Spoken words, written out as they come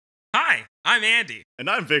I'm Andy. And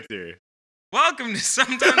I'm Victor. Welcome to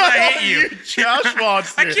Sometimes I Hate You. You trash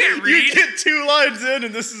monster. I can't read. You get 2 lines in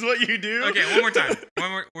and this is what you do? Okay, one more time.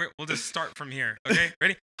 We'll just start from here. Okay,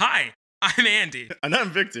 ready? Hi, I'm Andy. And I'm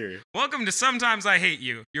Victor. Welcome to Sometimes I Hate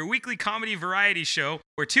You, your weekly comedy variety show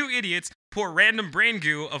where 2 idiots pour random brain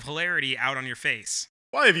goo of hilarity out on your face.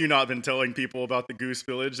 Why have you not been telling people about the Goose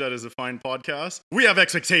Village that is a fine podcast? We have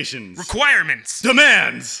expectations. Requirements.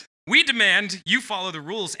 Demands. We demand you follow the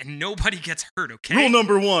rules and nobody gets hurt, okay? Rule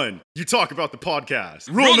number 1, you talk about the podcast.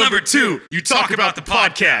 Rule number 2, you talk about the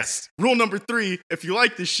podcast. Rule number 3, if you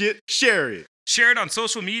like this shit, share it. Share it on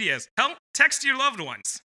social medias. Help text your loved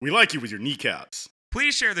ones. We like you with your kneecaps.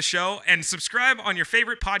 Please share the show and subscribe on your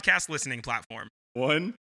favorite podcast listening platform.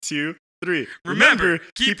 1, 2, 3. Remember,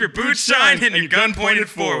 keep your boots shined and your gun pointed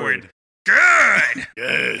forward. Good!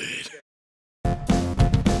 Good.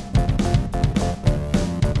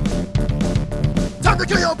 Time to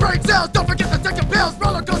kill your brain cells. Don't forget to take your pills.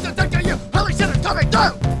 Roller coaster taking you. Holy shit, it's coming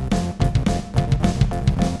through.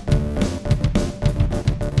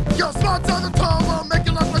 Your spots on the toe will make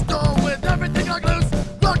you look like store with everything like loose.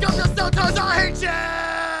 Welcome to Sometimes I Hate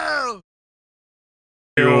You.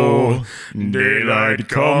 Yo, daylight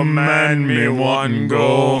come and me want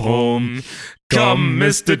go home. Come,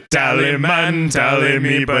 Mr. Tallyman, tally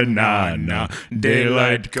me banana.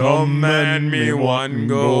 Daylight come and me want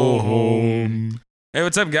go home. Hey,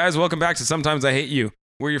 what's up, guys? Welcome back to Sometimes I Hate You.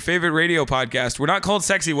 We're your favorite radio podcast. We're not called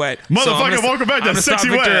Sexy Wet. Motherfucker, welcome back to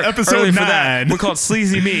Sexy Wet, episode 9. We're called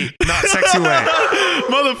Sleazy Meat, not Sexy Wet.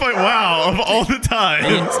 Motherfucker, wow, of all the time.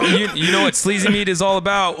 You know what Sleazy Meat is all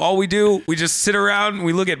about? All we do, we just sit around,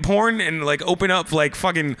 we look at porn, and like open up like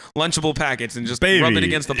fucking Lunchable packets and just rub it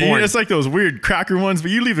against the porn. It's like those weird cracker ones,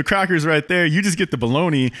 but you leave the crackers right there. You just get the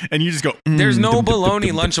bologna, and you just go. There's no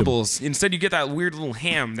bologna Lunchables. Instead, you get that weird little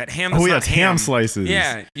ham. That ham that's not ham slices.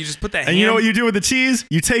 Yeah, you just put that ham. And you know what you do with the cheese?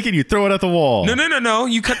 You take it and you throw it at the wall. No.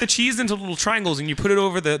 You cut the cheese into little triangles and you put it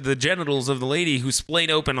over the genitals of the lady who's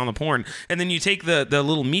splayed open on the porn. And then you take the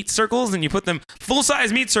little meat circles and you put them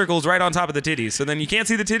full-size meat circles right on top of the titties. So then you can't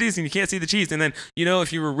see the titties and you can't see the cheese. And then, you know,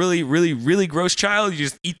 if you were really, really, really gross child, you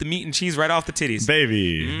just eat the meat and cheese right off the titties.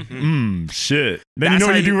 Baby. Shit. Then That's you know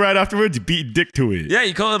how what you do right afterwards? You beat dick to it. Yeah,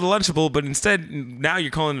 you call it a Lunchable, but instead, now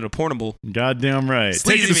you're calling it a portable. Goddamn right.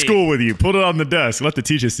 Sleazy Take it to Meat. school with you. Put it on the desk. Let the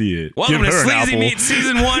teacher see it. Welcome Give to her an Sleazy apple. Meat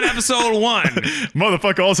Season 1, Episode 1.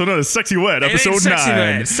 Motherfucker, also known as Sexy Wet, It ain't episode Sexy 9.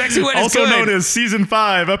 Wet. Sexy Wet is also good. known as season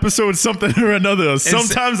 5, episode something or another.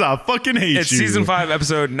 Sometimes I fucking hate It's you. Season 5,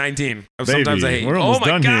 Episode 19 of Baby, Sometimes I Hate You. we're almost Oh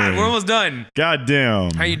my done God, here. we're almost done.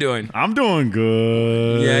 Goddamn. How you doing? I'm doing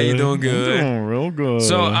good. Yeah, you're doing good. I'm doing real good.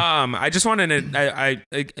 So, I just wanted to.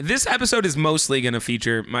 This episode is mostly going to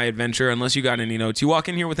feature my adventure, unless you got any notes. You walk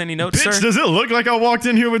in here with any notes, Bitch, sir? does it look like I walked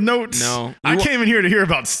in here with notes? No. I You- came in here to hear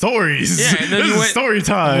about stories. Yeah, and then this you is went- story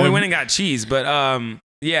time. We went and got cheese, but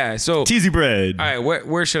yeah. So, Cheesy bread. all right,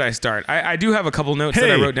 where should I start? I do have a couple notes Hey,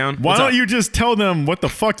 that I wrote down. why What's don't up? you just tell them what the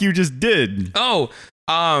fuck you just did? Oh,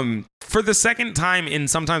 for the second time in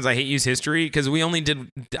Sometimes I Hate You's history, because I only did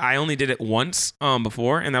it once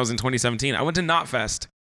before, and that was in 2017. I went to Knotfest,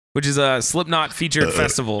 which is a Slipknot featured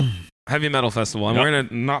festival, heavy metal festival. I'm Yep. wearing a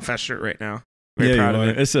Knotfest shirt right now. Very Yeah, proud you of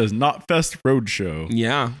are. it. It says Knotfest Roadshow.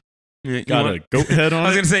 Yeah. You Got want- a goat head I on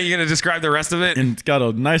was it, gonna say, you're gonna describe the rest of it. and it's got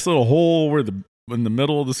a nice little hole where in the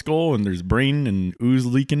middle of the skull, and there's brain and ooze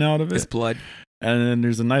leaking out of It's it. blood. And then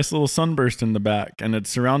there's a nice little sunburst in the back, and it's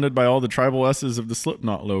surrounded by all the tribal S's of the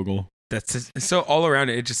Slipknot logo. That's so all around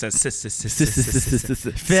it. It just says sis.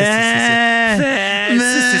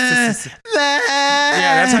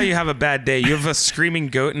 Yeah, that's how you have a bad day. You have a screaming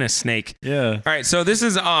goat and a snake. Yeah. All right, so this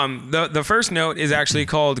is the first note is actually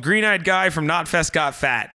called "Green-Eyed Guy from Knotfest Got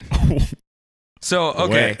Fat." So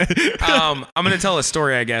okay, I'm gonna tell a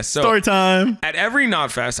story, I guess. So Story time. at every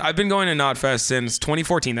Knotfest, I've been going to Knotfest since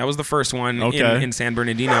 2014. That was the first one Okay. in San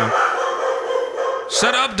Bernardino.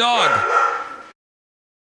 Shut up, dog.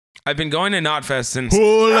 I've been going to Knotfest since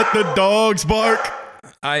Who let the dogs bark?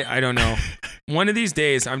 I don't know. One of these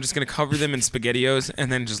days, I'm just gonna cover them in SpaghettiOs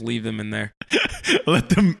and then just leave them in there. Let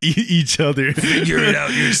them eat each other. Figure it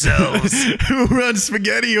out yourselves. Who runs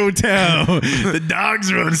Spaghetti-O Town? The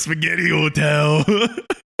dogs run Spaghetti-O Town.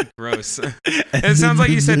 Gross. It sounds like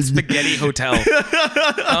you said Spaghetti Hotel.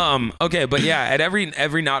 Okay, but yeah, at every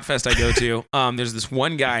Knotfest I go to, there's this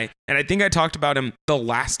one guy, and I think I talked about him the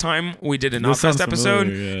last time we did a That sounds Knotfest episode,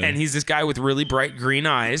 familiar, yeah. and he's this guy with really bright green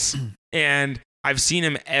eyes, and I've seen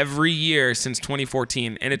him every year since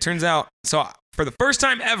 2014, and it turns out, so for the first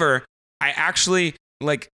time ever, I actually,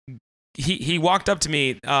 like, he walked up to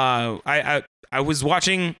me, I was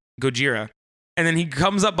watching Gojira, And then he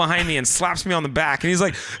comes up behind me and slaps me on the back. And he's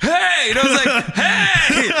like, hey. And I was like,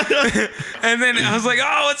 hey. And then I was like,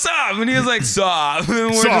 oh, what's up? And he was like, sup.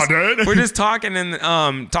 We're just talking and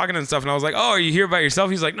stuff. And I was like, oh, are you here by yourself?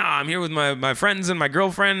 He's like, nah, I'm here with my friends and my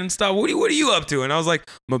girlfriend and stuff. What are you up to? And I was like,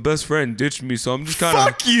 my best friend ditched me, so I'm just kind of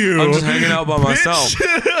Fuck you. I'm just hanging out by myself.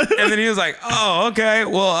 And then he was like, oh, okay.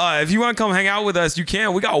 Well, if you want to come hang out with us, you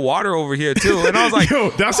can. We got water over here too. And I was like, yo,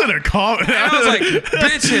 that's an comment. and I was like,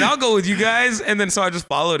 bitch it, I'll go with you guys. And then so I just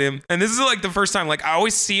followed him. And this is like the first time, like I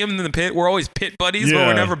always see him in the pit. We're always pit buddies, but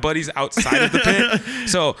we're never buddies outside of the pit.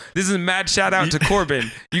 So this is a mad shout out to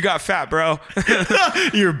Corbin. You got fat, bro.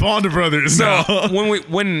 You're Bond brothers So now.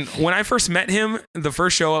 when I first met him, the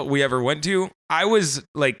first show we ever went to, I was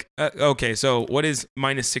like, okay, so what is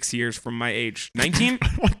minus 6 years from my age? 19?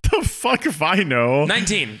 What the fuck if I know?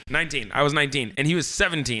 19. I was 19 and he was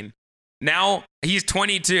 17. Now he's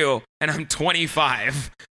 22 and I'm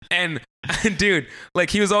 25. And dude, like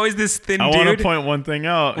he was always this thin dude. I want to point one thing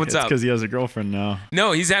out. What's it's up? because he has a girlfriend now.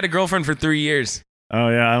 No, he's had a girlfriend for 3 years. Oh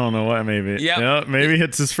yeah, I don't know what. Maybe. Yep. Yeah. Maybe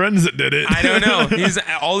it's his friends that did it. I don't know.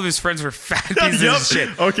 All of his friends were fat pieces of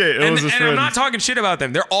shit. Okay, it was his and friends. I'm not talking shit about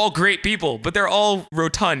them. They're all great people, but they're all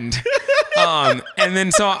rotund. And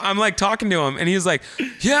then so I'm like talking to him, and he's like,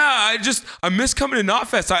 "Yeah, I miss coming to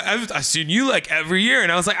Knotfest. I've seen you like every year."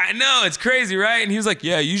 And I was like, "I know, it's crazy, right?" And he was like,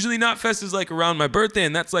 "Yeah, usually Knotfest is like around my birthday,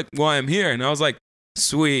 and that's like why I'm here." And I was like,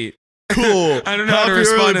 "Sweet." Cool. I don't know Happy how to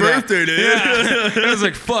respond early to birthday, that. dude. Yeah. And I was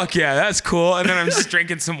like, fuck yeah, that's cool. And then I'm just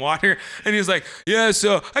drinking some water. And he was like, yeah,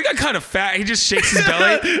 so I got kind of fat. He just shakes his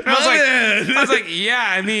belly. And I was like, yeah,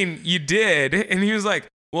 I mean, you did. And he was like,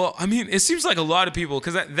 well, I mean, it seems like a lot of people,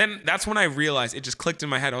 because then that's when I realized, it just clicked in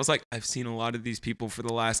my head. I was like, I've seen a lot of these people for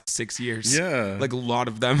the last 6 years. Yeah. Like a lot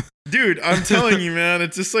of them. Dude, I'm telling you, man,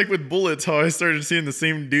 it's just like with bullets, how I started seeing the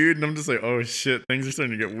same dude, and I'm just like, oh shit, things are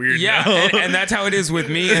starting to get weird Yeah, now. and that's how it is with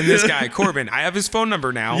me and this guy, Corbin. I have his phone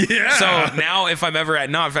number now. Yeah. So now if I'm ever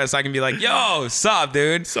at Knotfest, I can be like, yo, sup,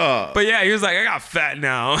 dude? Sup? But yeah, he was like, I got fat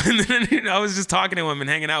now. And then I was just talking to him and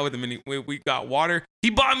hanging out with him, and we got water. He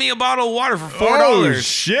bought me a bottle of water for $4. Oh,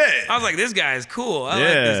 shit. I was like, this guy is cool. I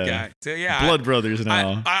like this guy. So yeah. Blood brothers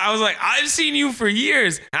now. I was like, I've seen you for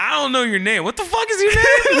years. And I don't know your name. What the fuck is your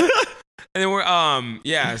name? And then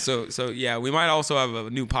we're so yeah, we might also have a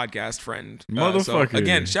new podcast friend. Motherfucker. So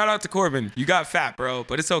again, shout out to Corbin. You got fat, bro,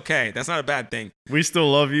 but it's okay. That's not a bad thing. We still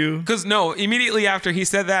love you. Because no, immediately after he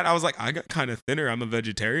said that, I was like, I got kind of thinner. I'm a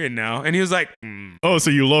vegetarian now. And he was like, Oh,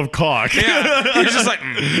 so you love cock. yeah. He was just like,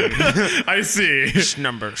 I see.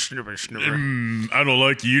 schnumber. I don't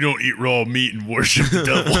like you. You don't eat raw meat and worship the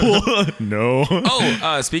devil. No.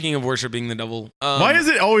 Oh, speaking of worshiping the devil. Why does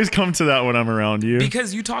it always come to that when I'm around you?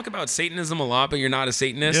 Because you talk about Satanism a lot, but you're not a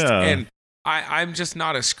Satanist. Yeah. And I'm just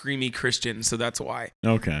not a screamy Christian, so that's why.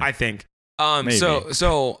 Okay. I think. Maybe.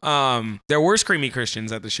 So there were screamy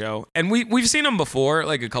Christians at the show, and we've seen them before,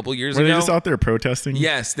 like a couple years Were ago. they just out there protesting?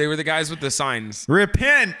 Yes, they were the guys with the signs.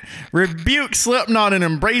 Repent, rebuke Slipknot, and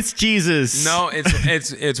embrace Jesus. No,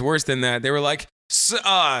 it's worse than that. They were like,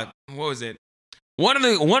 what was it?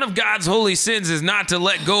 One of God's holy sins is not to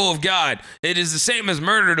let go of God. It is the same as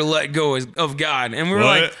murder to let go of God. And we were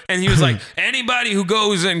What? like, and he was like, anybody who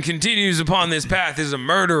goes and continues upon this path is a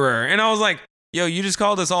murderer. And I was like, yo, you just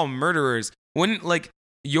called us all murderers. Wouldn't like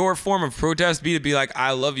your form of protest be to be like,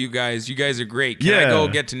 I love you guys. You guys are great. Can I go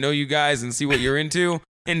get to know you guys and see what you're into?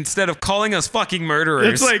 Instead of calling us fucking murderers.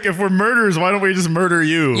 It's like, if we're murderers, why don't we just murder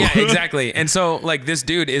you? Yeah, exactly. And so like this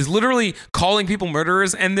dude is literally calling people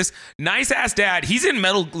murderers, and this nice ass dad, he's in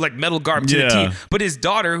metal garb to the teeth, but his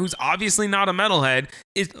daughter, who's obviously not a metalhead,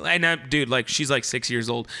 dude, like she's like 6 years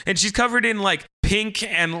old, and she's covered in like pink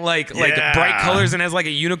and like bright colors and has like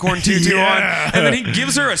a unicorn tutu on, and then he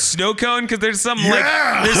gives her a snow cone because there's some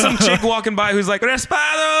there's some chick walking by who's like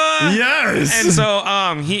Respado. Yes. And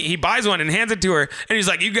so he buys one and hands it to her, and he's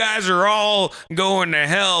like, you guys are all going to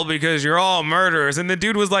hell because you're all murderers. And the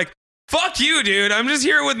dude was like, fuck you, dude, I'm just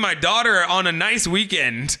here with my daughter on a nice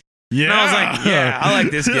weekend. Yeah. And I was like, yeah, I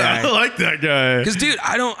like this guy. I like that guy. Because, dude,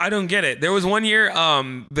 I don't get it. There was one year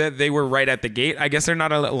that they were right at the gate. I guess they're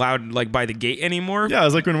not allowed like by the gate anymore. Yeah, it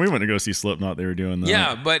was like when we went to go see Slipknot, they were doing that.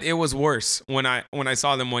 Yeah, but it was worse when I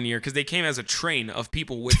saw them one year because they came as a train of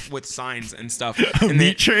people with signs and stuff. And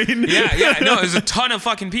Meat train? Yeah. No, it was a ton of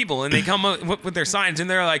fucking people, and they come up with their signs, and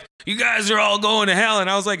they're like, you guys are all going to hell. And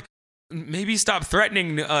I was like, maybe stop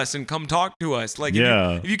threatening us and come talk to us. Like,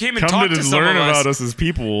 if you came and talked to some learn of about us as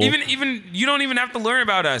people. Even you don't even have to learn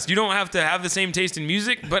about us. You don't have to have the same taste in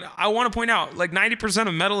music. But I want to point out, like 90%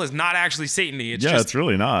 of metal is not actually Satan-y. It's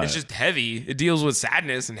really not. It's just heavy. It deals with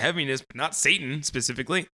sadness and heaviness, but not Satan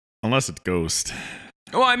specifically. Unless it's Ghost.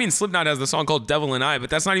 Well, I mean, Slipknot has the song called "Devil and I," but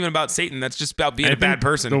that's not even about Satan. That's just about being a bad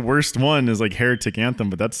person. The worst one is like Heretic Anthem,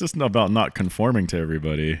 but that's just about not conforming to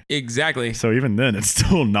everybody. Exactly. So even then, it's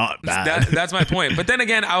still not bad. That's my point. But then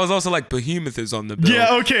again, I was also like, Behemoth is on the bill.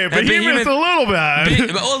 Yeah, okay, And Behemoth's a little bad.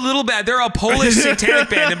 A little bad. They're a Polish satanic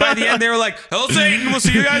band, and by the end, they were like, "Hell, Satan, we'll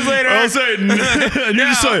see you guys later." Oh, Satan. And you're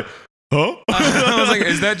just like, huh? I was like,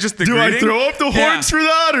 "Is that just the Do greeting?" I throw up the horns for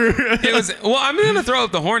that? Or It was well. I'm gonna throw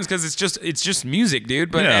up the horns because it's just music,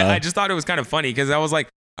 dude. But Yeah. I just thought it was kind of funny because I was like,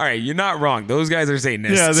 all right, you're not wrong. Those guys are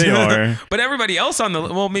Satanists. Yeah, they are. But everybody else on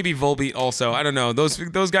the maybe Volbeat also. I don't know. Those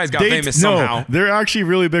guys got famous somehow. They're actually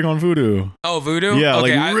really big on voodoo. Oh, voodoo. Yeah,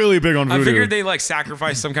 okay, like really big on voodoo. I figured they like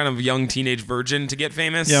sacrificed some kind of young teenage virgin to get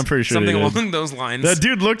famous. Yeah, I'm pretty sure something they did. along those lines. That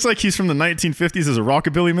dude looks like he's from the 1950s as a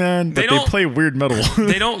rockabilly man, but they play weird metal.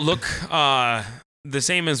 They don't look the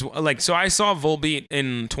same as like. So I saw Volbeat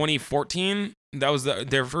in 2014. That was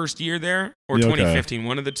their first year there, or Yeah, okay. 2015,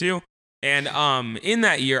 one of the two. And in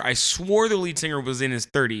that year, I swore the lead singer was in his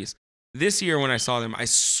 30s. This year, when I saw them, I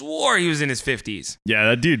swore he was in his 50s. Yeah,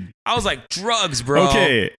 that dude. I was like, drugs, bro.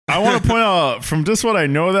 Okay, I want to point out from just what I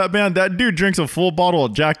know of that band, that dude drinks a full bottle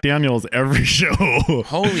of Jack Daniels every show.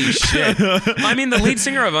 Holy shit. I mean, the lead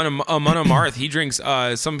singer of Amon Amarth, he drinks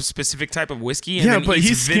some specific type of whiskey. And Yeah, then but eats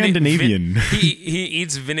he's Scandinavian. he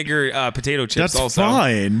eats vinegar potato chips That's also.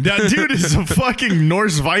 fine. That dude is a fucking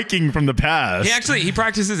Norse Viking from the past. He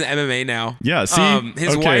practices MMA now. Yeah, see?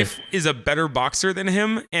 His Okay. wife is a better boxer than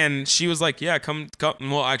him, and she was like, "Yeah, come."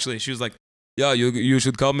 Well, actually, she was like, "Yeah, you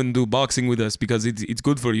should come and do boxing with us because it's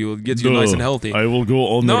good for you. It gets you nice and healthy." I will go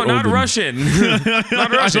on. No, not Russian. Not Russian.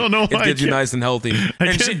 I don't know It why gets you I nice and healthy. I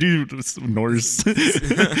And can't do Norse. Swedish.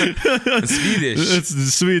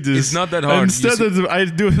 It's Swedish. It's not that hard. Instead of I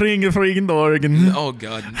do freaking organ. Oh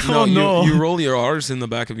God! Oh, no. You roll your R's in the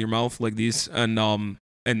back of your mouth like this, and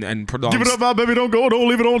pronounce. Give it up, my baby, don't go, don't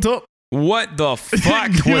leave it on top. What the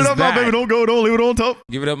fuck Give was it up, that? my baby, don't go, don't leave it on top.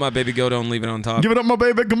 Give it up, my baby. Go, don't leave it on top. Give it up, my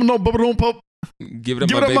baby, come on, baby, don't pop. Give it up,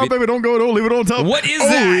 Give my it up, my baby. baby, don't go, don't leave it on top. What is Oh,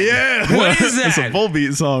 that? yeah. What is It's a that?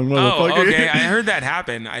 Volbeat song, Oh, motherfucker. okay. I heard that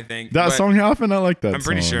happen. I think That but song happened? I like that I'm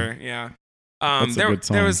pretty song. sure. Yeah. That's a good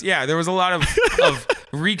song. There was a lot of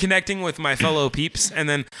reconnecting with my fellow peeps, and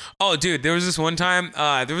then dude, there was this one time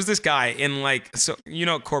there was this guy in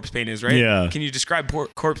what corpse paint is, right? Yeah. Can you describe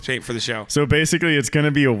corpse paint for the show? So basically, it's going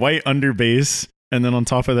to be a white underbase. And then on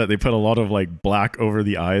top of that, they put a lot of like black over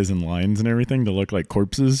the eyes and lines and everything to look like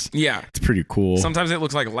corpses. Yeah. It's pretty cool. Sometimes it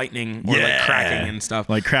looks like lightning or like Yeah. cracking and stuff.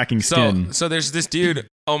 Like cracking skin. So there's this dude.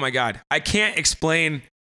 Oh my God. I can't explain,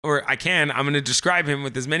 or I can. I'm going to describe him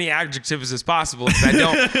with as many adjectives as possible. 'Cause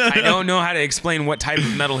I don't know how to explain what type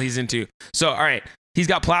of metal he's into. So, all right. He's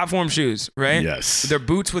got platform shoes, right? Yes. They're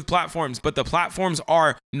boots with platforms, but the platforms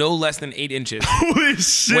are no less than 8 inches. Holy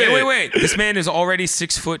shit. Wait. This man is already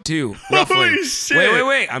 6'2", roughly. Holy shit.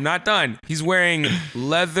 Wait. I'm not done. He's wearing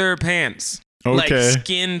leather pants. Like Okay.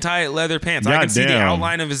 skin tight leather pants. I God can see the damn.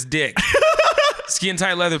 outline of his dick. Skin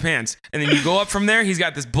tight leather pants. And then you go up from there, he's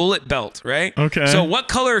got this bullet belt, right? Okay. So what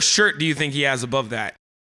color shirt do you think he has above that?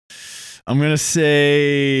 I'm going to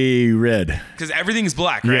say red. Because everything's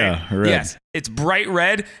black, right? Yeah, red. Yes. It's bright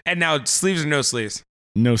red, and now sleeves or no sleeves?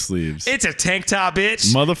 No sleeves. It's a tank top,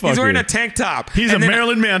 bitch. Motherfucker. He's wearing a tank top. He's And a then-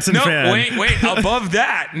 Marilyn Manson no, fan. wait. Above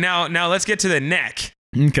that, now let's get to the neck.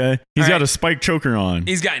 Okay. He's All got right. a spike choker on.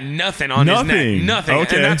 He's got nothing on his neck. Nothing. Nothing.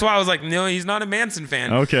 Okay. And that's why I was like, no, he's not a Manson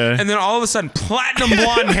fan. Okay. And then all of a sudden, platinum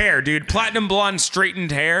blonde hair, dude. Platinum blonde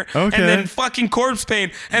straightened hair. Okay. And then fucking corpse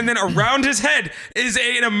paint. And then around his head is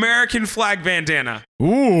an American flag bandana.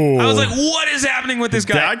 Ooh. I was like, what is happening with this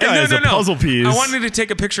guy? That guy And is a puzzle piece. I wanted to take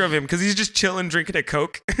a picture of him because he's just chilling, drinking a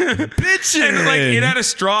Coke. Bitchin'. And like it had a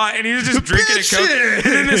straw and he was just drinking a Coke. Bitchin'. And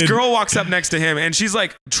then this girl walks up next to him and she's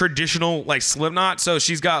like traditional like Slipknot. So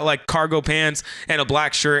she's got like cargo pants and a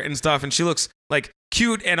black shirt and stuff. And she looks like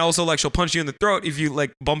cute and also like she'll punch you in the throat if you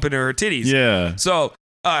like bump into her titties. Yeah. So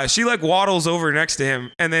she like waddles over next to him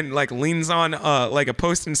and then like leans on like a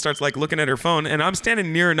post and starts like looking at her phone. And I'm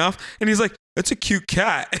standing near enough and he's like, "That's a cute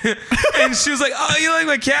cat." And she was like, "Oh, you like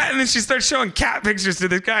my cat?" And then she starts showing cat pictures to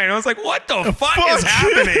this guy. And I was like, what the fuck is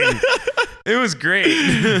happening? It was great.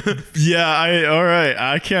 Yeah, all right.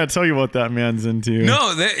 I can't tell you what that man's into.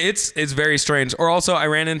 No, it's very strange. Or also, I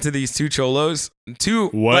ran into these two cholos.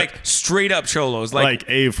 What? Like straight up cholos. Like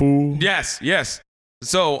a fool. Yes.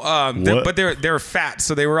 So, What? but they're fat.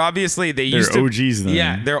 So they were obviously They're used to OGs then.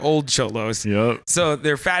 Yeah, they're old cholos. Yep. So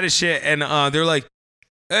they're fat as shit, and they're like,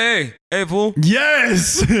 "Hey, fool!"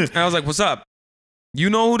 Yes. And I was like, "What's up? You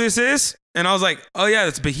know who this is?" And I was like, "Oh yeah,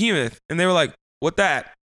 that's Behemoth." And they were like, "What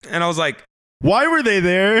that?" And I was like, Why were they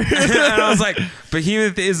there? And I was like,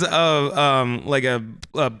 Behemoth is like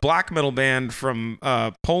a black metal band from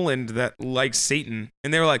Poland that likes Satan.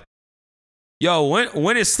 And they were like, yo,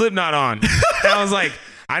 when is Slipknot on? And I was like,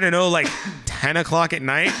 I don't know, like 10 o'clock at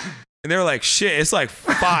night. And they were like, shit, it's like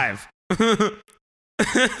 5.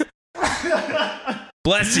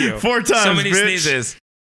 Bless you. 4 times, so many bitch. sneezes.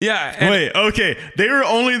 Yeah. And Wait, okay. They were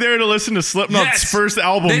only there to listen to Slipknot's Yes. first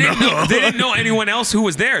album. they didn't know anyone else who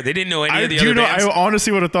was there. They didn't know any I of the do other know. bands. I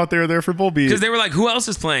honestly would have thought they were there for Volbeat. Because they were like, who else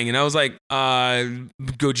is playing? And I was like,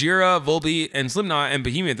 Gojira, Volbeat, and Slipknot, and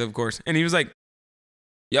Behemoth, of course. And he was like,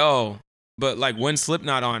 yo, but like, when's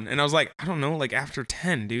Slipknot on? And I was like, I don't know, like after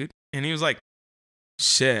 10, dude. And he was like,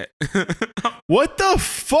 shit. What the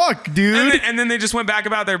fuck, dude? And then they just went back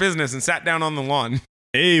about their business and sat down on the lawn.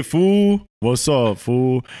 Hey, fool. What's up,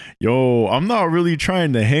 fool? Yo, I'm not really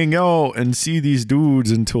trying to hang out and see these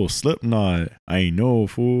dudes until Slipknot. I know,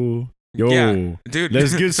 fool. Yo, Yeah, dude.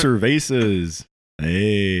 let's get cervezas.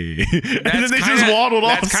 Hey. And then they just waddled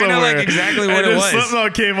off That's kind of somewhere. like exactly what and it then was.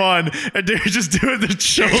 Slipknot came on, and they were just doing the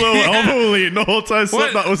Cholo elbow lean the whole time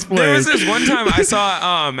Slipknot was playing. There was this one time I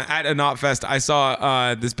saw at a Knotfest, I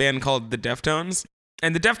saw this band called the Deftones.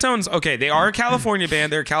 And the Deftones, okay, they are a California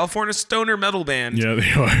band. They're a California stoner metal band. Yeah,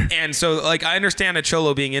 they are. And so, like, I understand a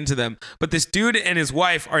cholo being into them, but this dude and his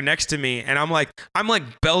wife are next to me, and I'm like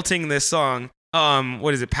belting this song.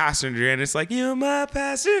 What is it, Passenger? And it's like, you're my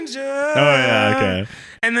passenger. Oh, yeah, okay.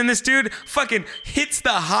 And then this dude fucking hits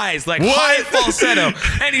the highs, like What? high falsetto,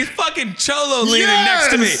 and he's fucking cholo leaning next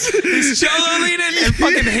to me. He's cholo leaning and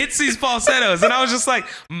fucking hits these falsettos, and I was just like,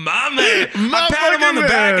 my man. My I pat him on the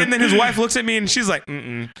fucking back, man. and then his wife looks at me and she's like,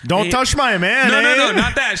 Don't He- touch my man, No, eh? no,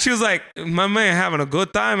 not that. She was like, my man having a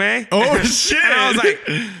good time, eh? Oh, shit. And I was like,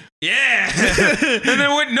 yeah. And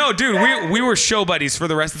then no, dude, we were show buddies for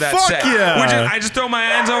the rest of that Fuck set. yeah. I just throw my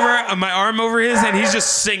hands over, my arm over his, and he's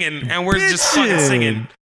just singing, and we're just fucking Bitchin'. singing.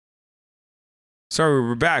 Sorry,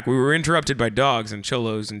 we're back. We were interrupted by dogs and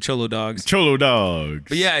cholos and cholo dogs. Cholo dogs.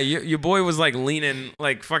 But yeah, your boy was like leaning,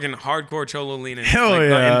 like fucking hardcore cholo leaning. Hell like, yeah.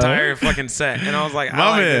 The entire fucking set. And I was like, I My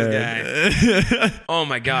like this guy. man. Oh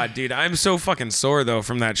my God, dude. I'm so fucking sore though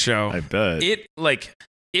from that show. I bet. It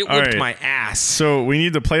All whipped right. my ass. So we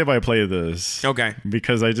need to play-by-play this. Okay.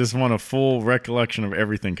 Because I just want a full recollection of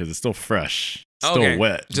everything because it's still fresh. It's Okay. still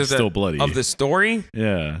wet. It's Just still bloody. Of the story,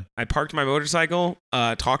 yeah. I parked my motorcycle,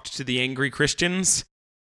 talked to the angry Christians,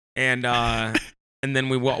 and then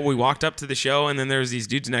we walked up to the show, and then there was these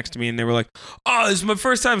dudes next to me, and they were like, "Oh, this is my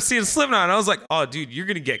first time seeing Slipknot." And I was like, "Oh, dude, you're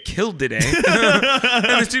gonna get killed today." And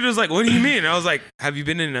this dude was like, "What do you mean?" And I was like, "Have you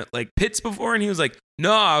been in like pits before?" And he was like,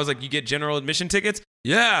 "No." I was like, "You get general admission tickets?"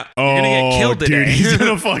 Yeah. You're gonna get killed today. Dude, he's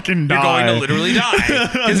gonna fucking die. You're going to literally die.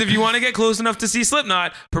 Because if you want to get close enough to see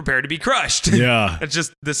Slipknot, prepare to be crushed. Yeah. That's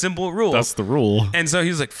just the simple rule. That's the rule. And so he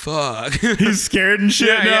was like, fuck. He's scared and shit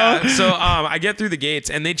now. Yeah. So I get through the gates,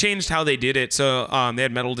 and they changed how they did it. So they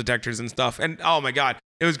had metal detectors and stuff. And oh my God,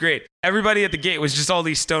 it was great. Everybody at the gate was just all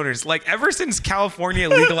these stoners. Like ever since California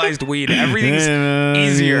legalized weed, everything's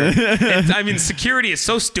easier. And, I mean, security is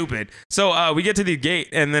so stupid. So we get to the gate,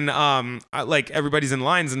 and then like everybody's in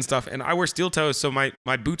lines and stuff. And I wear steel toes, so my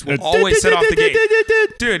boots will always set off the gate.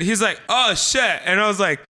 Dude, he's like, oh shit. And I was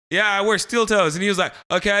like, yeah, I wear steel toes. And he was like,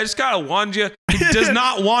 okay, I just gotta wand you. He does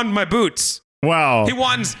not wand my boots. Wow. He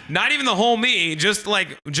wands not even the whole me, just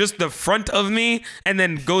the front of me, and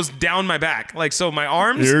then goes down my back. Like, so my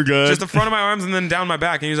arms, You're good. just the front of my arms, and then down my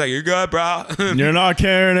back. And he was like, "You're good, bro." You're not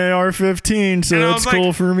carrying an AR-15, so And I it's was like-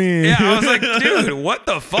 cool for me. Yeah, I was like, dude, what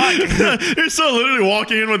the fuck? You're so literally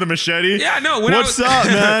walking in with a machete. Yeah, no. What's up,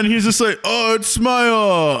 man? He's just like, oh, it's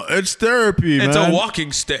my, it's therapy, It's man. a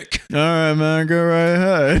walking stick. All right, man, go right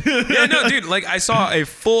ahead. Yeah, no, dude. Like, I saw a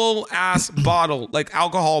full ass bottle, like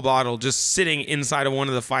alcohol bottle, just sitting inside of one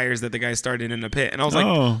of the fires that the guy started in a pit, and I was like,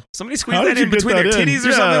 Oh. somebody squeeze How that did you in get between that their in? titties or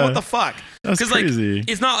Yeah. something. What the fuck? That's like, crazy.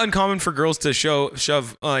 it's not uncommon for girls to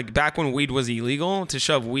shove like back when weed was illegal, to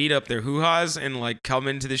shove weed up their hoo-has and like come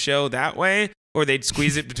into the show that way, or they'd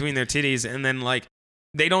squeeze it between their titties, and then like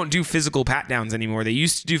they don't do physical pat downs anymore. They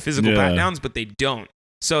used to do physical pat Yeah. downs, but they don't.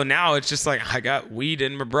 So now it's just like, I got weed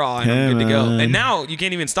in my bra and Hey, I'm good to go. man. And now you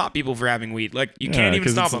can't even stop people for having weed. Like, you can't even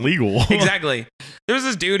 'cause stop it's them. legal. Exactly. There was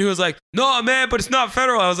this dude who was like, no, man, but it's not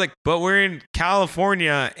federal. I was like, but we're in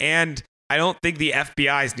California, and I don't think the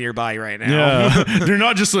FBI is nearby right now. Yeah. They're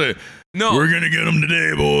not just like, No. we're going to get them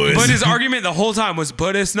today, boys. But his argument the whole time was,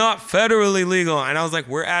 but it's not federally legal. And I was like,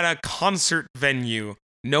 we're at a concert venue.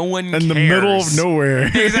 No one cares. In the middle of nowhere.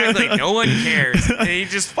 Exactly. No one cares. And he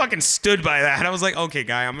just fucking stood by that. And I was like, okay,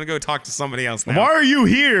 guy, I'm going to go talk to somebody else now. Why are you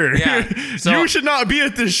here? Yeah, so- you should not be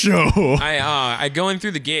at this show. I go in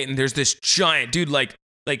through the gate and there's this giant dude, like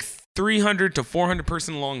 300 to 400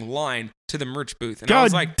 person long line to the merch booth. And I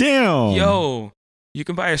was God like, damn. yo, you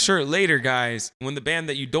can buy a shirt later, guys, when the band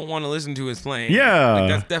that you don't want to listen to is playing. Yeah. Like,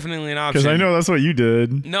 that's definitely an option. Because I know that's what you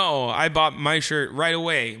did. No, I bought my shirt right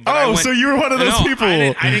away. But I Oh, went- so you were one of those No, people.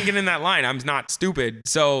 I didn't get in that line. I'm not stupid.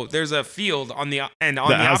 So there's a field on the That the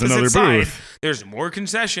has another opposite side. booth. There's more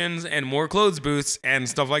concessions and more clothes booths and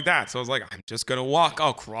stuff like that. So I was like, I'm just gonna walk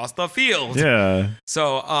across the field. Yeah.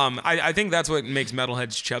 So I think that's what makes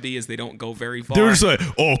metalheads chubby is they don't go very far. They were just like,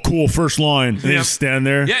 oh, cool, first line. And they Yep. just stand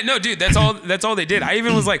there. Yeah, no, dude, that's all they did. I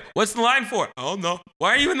even was like, what's the line for? Oh no. Why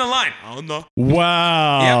are you in the line? Oh no.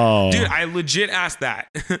 Wow. Yeah, dude, I legit asked that.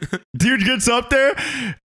 Dude gets up there.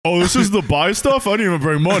 Oh, this is the buy stuff? I didn't even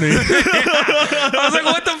bring money. I was like,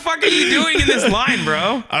 what the fuck are you doing in this line,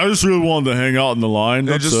 bro? I just really wanted to hang out in the line.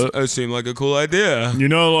 That's it. It seemed like a cool idea. You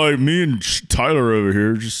know, like me and Tyler over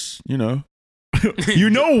here, just, you know. You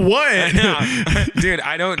know what? Yeah. Dude,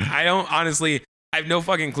 I don't honestly, I have no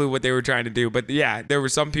fucking clue what they were trying to do. But yeah, there were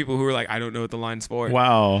some people who were like, I don't know what the line's for.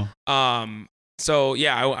 Wow. So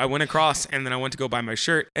yeah, I went across and then I went to go buy my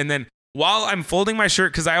shirt. And then while I'm folding my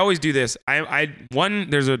shirt, because I always do this,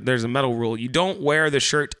 there's a metal rule. You don't wear the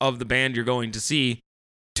shirt of the band you're going to see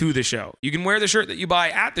to the show. You can wear the shirt that you buy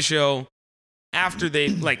at the show after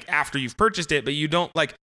you've purchased it, but you don't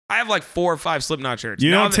I have like 4 or 5 Slipknot shirts.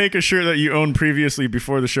 You don't take a shirt that you owned previously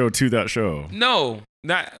before the show to that show. No,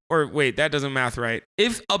 that doesn't math right.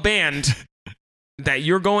 If a band that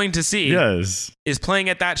you're going to see Yes. is playing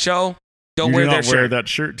at that show, don't You wear do their not shirt. wear that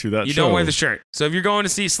shirt to that You show. don't wear the shirt. So if you're going to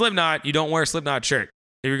see Slipknot, you don't wear a Slipknot shirt.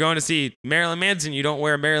 If you're going to see Marilyn Manson, you don't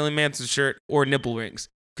wear a Marilyn Manson shirt or nipple rings.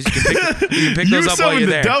 Because you can pick those up while you're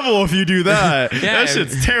the there. devil if you do that. Yeah, That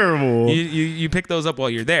shit's terrible. You pick those up while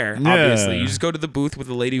you're there, Yeah. obviously. You just go to the booth with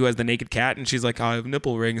the lady who has the naked cat and she's like, I have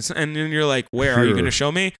nipple rings. And then you're like, where? Are you Sure. going to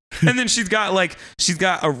show me? And then she's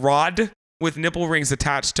got a rod with nipple rings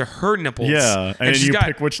attached to her nipples. Yeah, and she's you got,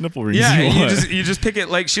 pick which nipple rings yeah, you and want. you just pick it.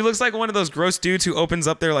 Like, she looks like one of those gross dudes who opens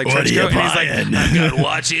up their like What trench are you coat and he's like, buying? I've got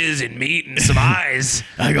watches and meat and some eyes.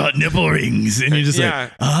 I got nipple rings. And you're just Yeah.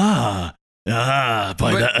 like,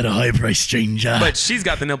 buy that at a high price, stranger. But she's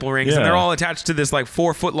got the nipple rings Yeah. and they're all attached to this like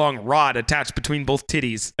 4 foot long rod attached between both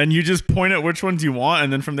titties. And you just point at which ones you want,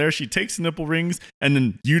 and then from there she takes the nipple rings, and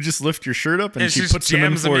then you just lift your shirt up, and And she she just puts them in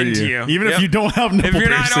jams them for into you. you. Even Yep. if you don't have nipple If you're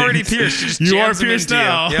not piercings. already pierced, she just you are jams them pierced into you.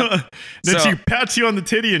 now. Yep. Then So- she pats you on the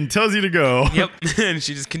titty and tells you to go. Yep. And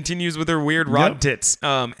she just continues with her weird rod Yep. tits.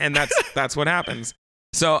 And that's what happens.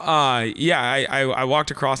 So I walked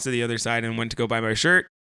across to the other side and went to go buy my shirt.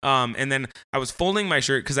 And then I was folding my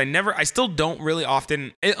shirt because I still don't really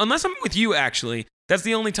often, unless I'm with you actually, that's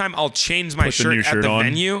the only time I'll change my Put the shirt new at shirt the on.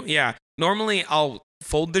 venue. Yeah. Normally I'll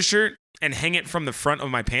fold the shirt and hang it from the front of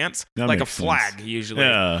my pants That like a makes sense. flag usually.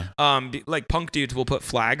 Yeah. Like punk dudes will put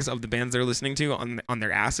flags of the bands they're listening to on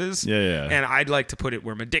their asses. Yeah. And I'd like to put it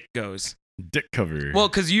where my dick goes. Dick cover. Well,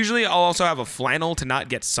 because usually I'll also have a flannel to not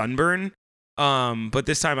get sunburn. But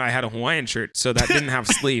this time I had a Hawaiian shirt, so that didn't have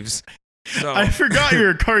sleeves. So I forgot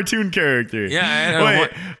you're a cartoon character. Yeah, I had a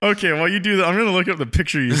Wait, okay, while you do that, I'm going to look up the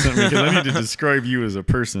picture you sent me because I need to describe you as a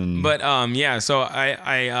person. But yeah, so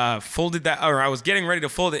I folded that, or I was getting ready to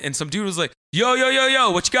fold it, and some dude was like, yo,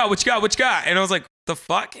 what you got? And I was like, the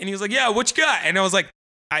fuck? And he was like, yeah, what you got? And I was like,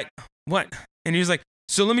 what? And he was like,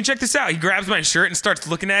 so let me check this out. He grabs my shirt and starts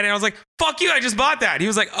looking at it, and I was like, fuck you, I just bought that. He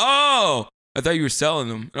was like, oh, I thought you were selling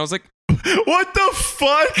them. And I was like, what the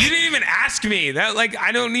fuck? you didn't even ask me. That, like,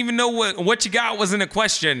 I don't even know what you got wasn't a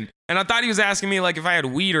question. And I thought he was asking me, like, if I had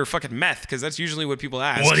weed or fucking meth, because that's usually what people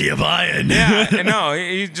ask. What are you buying? Yeah, and no,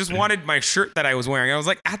 he just wanted my shirt that I was wearing. I was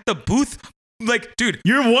like, at the booth? Like, dude,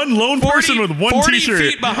 You're one lone person with one 40 t-shirt.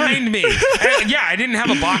 feet behind me. And, yeah, I didn't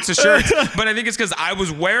have a box of shirts, but I think it's because I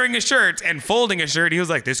was wearing a shirt and folding a shirt. He was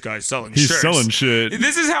like, this guy's selling He's shirts. selling shit.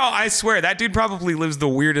 This is how I swear that dude probably lives the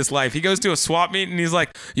weirdest life. He goes to a swap meet and he's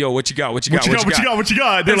like, yo, what you got? What you got? They're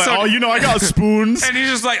And like, so- oh, you know, I got spoons. And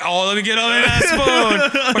he's just like, oh, let me get on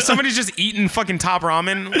that spoon. Or somebody's just eating fucking top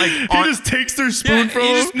ramen. Like, He on, just takes their spoon from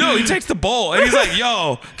him. he takes the bowl and he's like,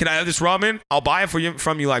 yo, can I have this ramen? I'll buy it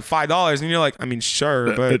from you like $5. And you're like, I mean,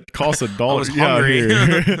 sure, but It costs $1. I was hungry.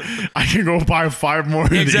 here. I can go buy 5 more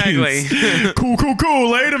of Exactly. these. Cool.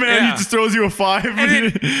 Later, man. Yeah. He just throws you a 5. and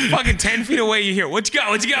then fucking 10 feet away, you hear, what you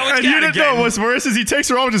got? And you didn't know what's worse is he takes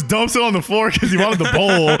her off and just dumps it on the floor because he wanted the bowl.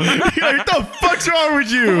 You're like, what the fuck's wrong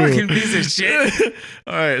with you? Fucking piece of shit.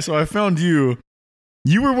 All right, so I found you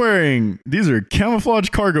You were wearing, these are camouflage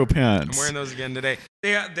cargo pants. I'm wearing those again today.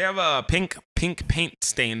 They have a pink paint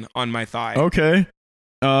stain on my thigh. Okay.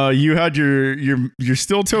 You had your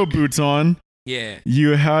steel toe boots on. Yeah.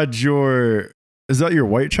 You had is that your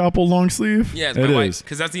Whitechapel long sleeve? Yeah, it's it my white, is.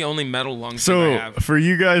 because that's the only metal long sleeve I So have. for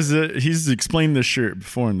you guys, he's explained this shirt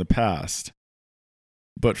before in the past.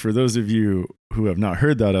 But for those of you who have not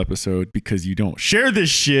heard that episode because you don't share this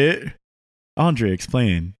shit, Andre,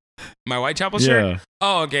 explain. My Whitechapel shirt? Yeah.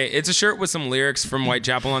 Oh, okay. It's a shirt with some lyrics from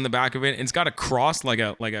Whitechapel on the back of it. It's got a cross, like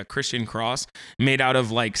a Christian cross, made out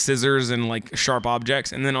of like scissors and like sharp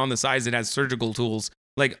objects. And then on the sides, it has surgical tools.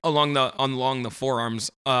 Like along the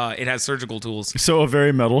forearms, it has surgical tools. So a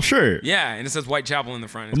very metal shirt. Yeah, and it says Whitechapel in the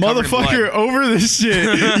front. It's covered in Motherfucker, blood. over this shit,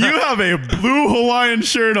 you have a blue Hawaiian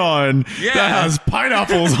shirt on Yeah. that has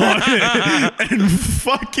pineapples on it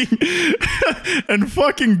and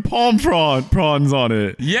fucking palm prawns on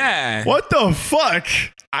it. Yeah. What the fuck?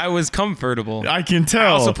 I was comfortable. I can tell. I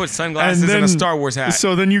also put sunglasses and a Star Wars hat.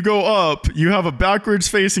 So then you go up, you have a backwards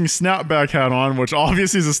facing snapback hat on, which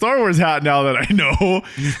obviously is a Star Wars hat now that I know,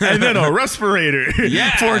 and then a respirator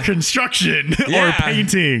Yeah. for construction or Yeah.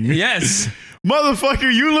 painting. Yes.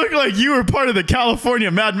 Motherfucker, you look like you were part of the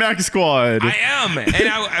California Mad Max squad. I am, and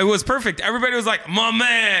I was perfect. Everybody was like, "My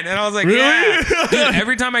man," and I was like, Really? "Yeah." Dude,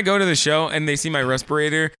 every time I go to the show and they see my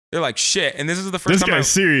respirator, they're like, "Shit!" And this is the first This time. guy's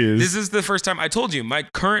serious. This is the first time I told you my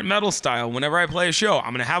current metal style. Whenever I play a show,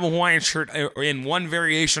 I'm gonna have a Hawaiian shirt in one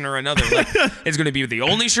variation or another. Like, it's gonna be the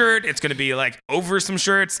only shirt. It's gonna be like over some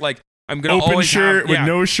shirts. Like, I'm gonna Open always shirt have, with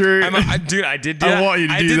no shirt. Dude, I did. Do I that. want you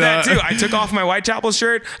to I do did that that. too. I took off my Whitechapel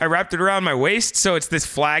shirt. I wrapped it around my waist, so it's this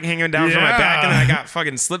flag hanging down from my back, and then I got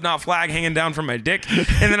fucking Slipknot flag hanging down from my dick, and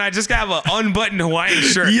then I just have an unbuttoned Hawaiian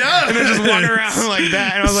shirt. Yes. And then just walk around like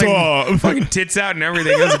that, and I was So- like, fucking tits out and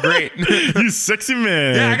everything. It was great. You sexy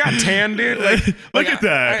man. Yeah, I got tan, dude. Look at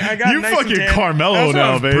that. I got You nice and fucking tan. Carmelo That's why I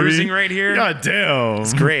now, was baby. Bruising right here. God damn.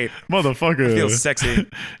 It's great. Motherfucker. Feels sexy.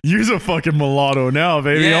 You're a fucking mulatto now,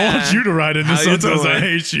 baby. I Yeah. want you to ride into How you Santos. I doing?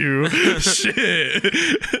 hate you. Shit.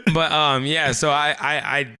 But yeah, so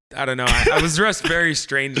I don't know. I was dressed very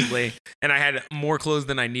strangely, and I had more clothes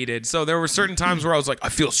than I needed. So there were certain times where I was like, I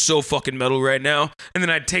feel so fucking metal right now, and then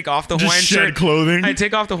I'd take off the Just Hawaiian shed shirt. clothing. I'd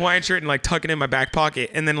take off the Hawaiian shirt and like tuck it in my back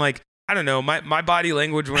pocket, and then like I don't know, my body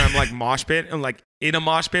language when I'm like mosh pit and like in a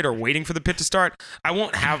mosh pit or waiting for the pit to start, I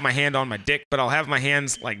won't have my hand on my dick, but I'll have my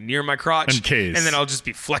hands like near my crotch, In case. and then I'll just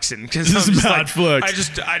be flexing because Just I'm just mad like,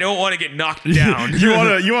 flex. I don't want to get knocked down. you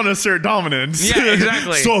want to assert dominance. Yeah,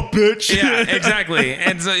 exactly. So bitch. Yeah, exactly.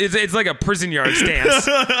 And so it's like a prison yard stance.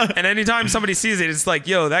 And anytime somebody sees it, it's like,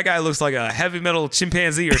 yo, that guy looks like a heavy metal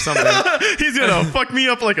chimpanzee or something. He's gonna fuck me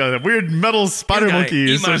up like a weird metal spider He's gonna monkey.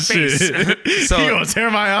 eat my Some face. shit. So- he gonna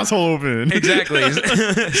tear my asshole open. Exactly.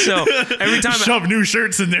 So every time Shove new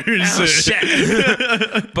shirts in there and Oh, shit.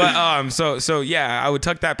 shit. But so yeah, I would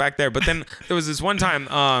tuck that back there. But then there was this one time,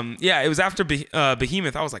 it was after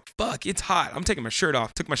Behemoth. I was like, fuck, it's hot. I'm taking my shirt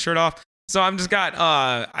off. Took my shirt off. So I'm just got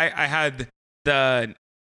I had the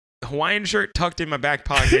Hawaiian shirt tucked in my back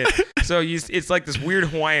pocket. So it's like this weird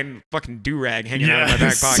Hawaiian fucking do-rag hanging out of my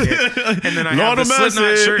back Yes. pocket. And then I have Lord the of Slipknot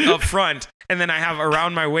mercy. shirt up front. And then I have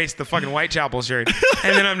around my waist the fucking Whitechapel shirt.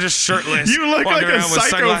 And then I'm just shirtless. You look walking like a around with psycho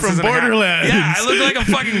sunglasses from and a hat. Borderlands. Yeah, I look like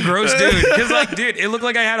a fucking gross dude. Because like, dude, it looked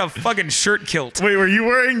like I had a fucking shirt kilt. Wait, were you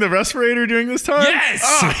wearing the respirator during this time? Yes!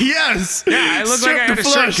 Oh, yes. Yeah, I looked like I had the a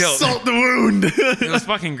shirt flesh, kilt. Salt the wound. It was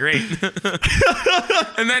fucking great.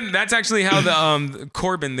 And then that's actually how the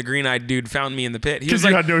Corbin, the green-eyed dude, found me in the pit. He Because was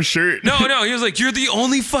you like, had no shirt. no, he was like, you're the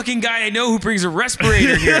only fucking guy I know who brings a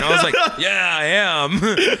respirator here. And I was like, yeah, I am.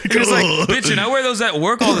 He was like, bitch, and I wear those at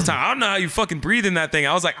work all the time. I don't know how you fucking breathe in that thing.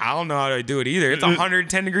 I was like, I don't know how to do it either. It's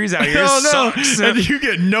 110 degrees out here. It Hell no. sucks. And you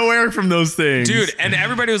get no air from those things. Dude, and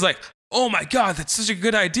everybody was like, oh my God, that's such a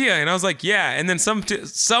good idea. And I was like, yeah. And then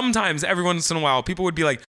sometimes every once in a while, people would be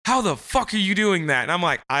like, how the fuck are you doing that? And I'm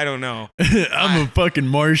like, I don't know. I'm a fucking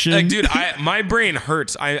Martian. Like, dude, my brain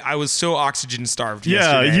hurts. I was so oxygen starved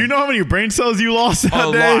yeah, yesterday. you know how many brain cells you lost that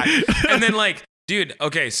A day? lot. And then like, dude,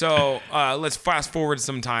 okay, so let's fast forward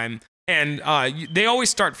some time. And they always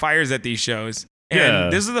start fires at these shows. And Yeah.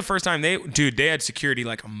 this is the first time they had security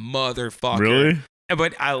like a motherfucker. Really?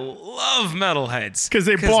 But I love metalheads. Because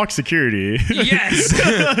they block security. Yes.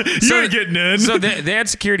 you So- ain't getting in. So they had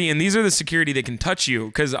security, and these are the security that can touch you.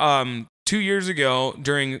 Because 2 years ago,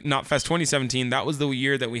 during Knotfest 2017, that was the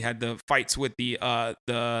year that we had the fights with the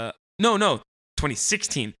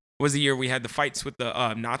 2016 was the year we had the fights with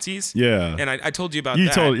the Nazis. yeah. And I told you about You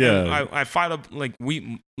that. told- yeah. And I fought up like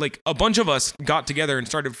a bunch of us got together and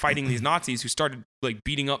started fighting these Nazis who started like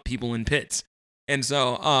beating up people in pits. And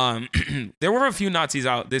so there were a few Nazis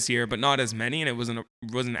out this year, but not as many, and it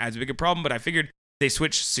wasn't as big a problem. But I figured they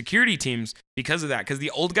switched security teams because of that. Because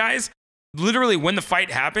the old guys, literally, when the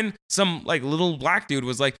fight happened, some like little black dude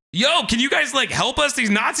was like, "Yo, can you guys like help us? These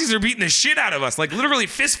Nazis are beating the shit out of us, like literally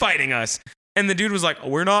fist fighting us." And the dude was like,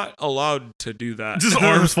 "We're not allowed to do that." Just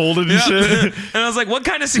arms folded and shit. And I was like, "What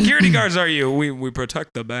kind of security guards are you?" We protect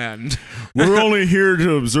the band. We're only here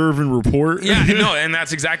to observe and report. Yeah, no, and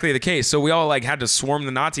that's exactly the case. So we all like had to swarm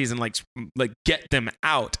the Nazis and like get them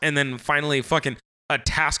out. And then finally fucking a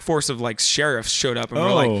task force of like sheriffs showed up and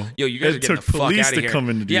were like, "Yo, you guys are getting the fuck out of here." It took police to come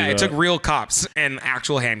in to do that. It took real cops and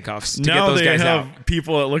actual handcuffs to now get those guys out. Now they have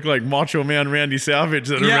people that look like Macho Man Randy Savage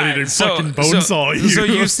that are ready to fucking bonesaw you. So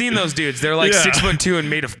you've seen those dudes. They're like 6'2" and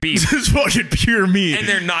made of beef. It's fucking pure meat. And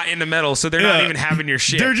they're not into metal, so they're not even having your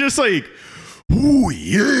shit. They're just like, "Ooh,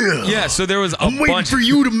 yeah. Yeah, so there was I'm waiting for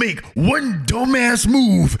you to make one dumbass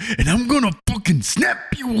move, and I'm gonna fucking snap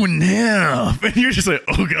you in half." And you're just like,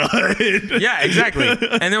 "Oh, God." Yeah, exactly.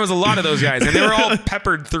 And there was a lot of those guys, and they were all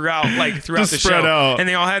peppered throughout just the spread show. out. And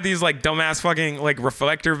they all had these like dumbass fucking like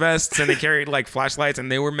reflector vests, and they carried like flashlights, and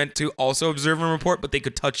they were meant to also observe and report, but they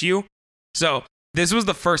could touch you. So this was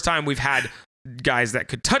the first time we've had guys that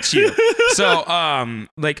could touch you. So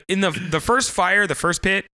like in the first fire, the first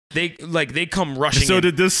pit, they come rushing So in.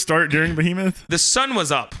 did this start during Behemoth? The sun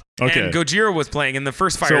was up, Okay. and Gojira was playing, and the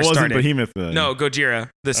first fire So it wasn't started. Behemoth then? No, Gojira,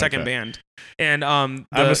 the second Okay. band. And I'm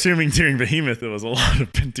assuming during Behemoth there was a lot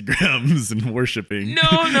of pentagrams and worshiping. No,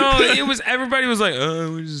 it was everybody was like,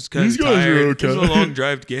 "Oh, we're just kind These of guys are tired. okay." It was a long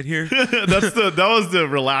drive to get here." That was the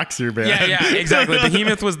relaxer band. Yeah, exactly.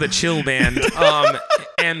 Behemoth was the chill band.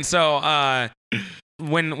 And so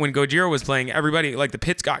when Gojira was playing, everybody like the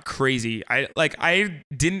pits got crazy. I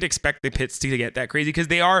didn't expect the pits to get that crazy because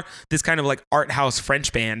they are this kind of like art house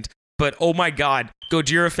French band. But oh my God,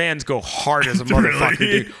 Gojira fans go hard as a motherfucker,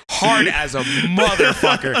 Really? dude. Hard as a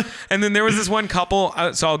motherfucker. And then there was this one couple.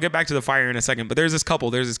 So I'll get back to the fire in a second. But there's this couple.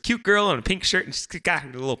 There's this cute girl in a pink shirt, and she's got a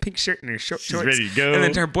little pink shirt and her shorts. ready to go. And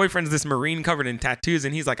then her boyfriend's this Marine covered in tattoos,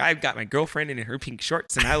 and he's like, "I've got my girlfriend in her pink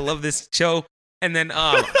shorts, and I love this show." And then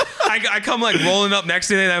I come like rolling up next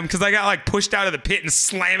to them because I got like pushed out of the pit and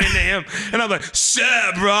slam into him. And I'm like, "Shit,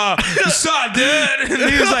 bro, what's up, dude?"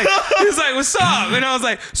 And he was like, "What's up?" And I was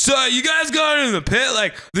like, "So you guys got into the pit?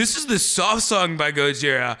 Like, this is the soft song by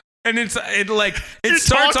Gojira." And it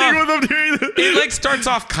starts off. With them during It like starts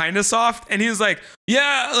off kind of soft, and he was like,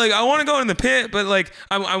 "Yeah, like I want to go in the pit, but like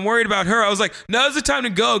I'm worried about her." I was like, "Now's the time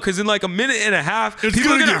to go, because in like a minute and a half,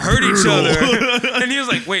 people are gonna hurt each other." And he was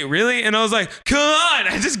like, "Wait, really?" And I was like, "Come on!"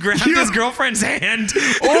 I just grabbed his girlfriend's hand.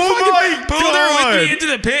 Oh my pulled God. her with me into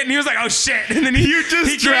the pit, and he was like, "Oh shit!" And then he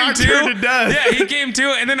dragged came her to death. Yeah, he came to,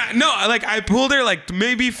 and then I pulled her like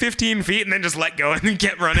maybe 15 feet, and then just let go and then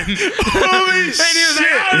kept running. Holy And he was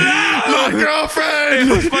shit. like, "Oh no!" My girlfriend.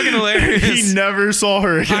 It was fucking hilarious. He never saw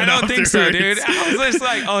her again. I don't think so, afterwards. dude. I was just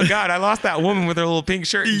like, "Oh God, I lost that woman with her little pink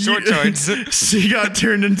shirt and short shorts." It She got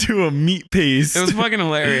turned into a meat paste. was fucking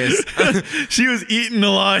hilarious. She was eaten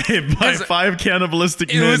alive by 5 cannibalistic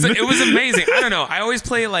men. It was amazing. I don't know. I always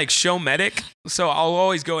play like show medic, so I'll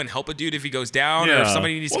always go and help a dude if he goes down or if Yeah.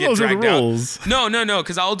 somebody needs to Well, get those are the dragged out. rules. No,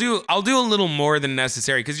 because I'll do a little more than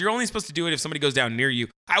necessary because you're only supposed to do it if somebody goes down near you.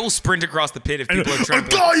 I will sprint across the pit if people are I trying.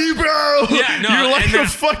 got you, bro. Yeah, no, You're like and a then-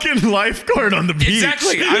 fucking lifeguard on the beach.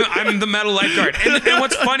 Exactly. I'm the metal lifeguard. And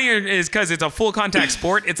what's funnier is because it's a full contact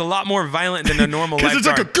sport, it's a lot more violent than a normal Because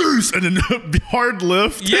lifeguard. it's like a goose and a hard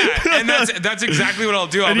lift. Yeah, and that's exactly what I'll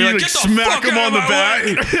do. I'll And be you, like, like, "Get the smack fuck him out on of the my back."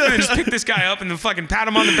 way." And then just pick this guy up and then fucking pat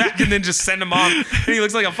him on the back and then just send him off. And he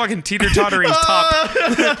looks like a fucking teeter-tottering top.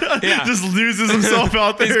 Yeah. Just loses himself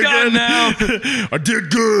out there He's gone again. now. I did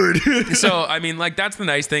good. So, I mean, like, that's the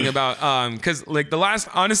nice thing about, because, like,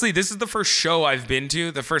 honestly, this is the first show I've been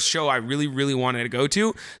to, the first show I really, really wanted to go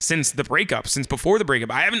to since before the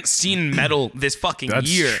breakup. I haven't seen metal this fucking That's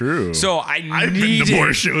year. true. So I've been to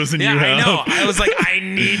more shows than you have. I know. I was like, I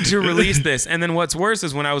need to release this. And then what's worse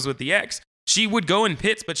is when I was with the ex, she would go in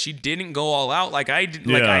pits, but she didn't go all out like I did,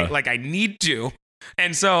 Yeah. like I need to.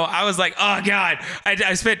 And so I was like, "Oh God,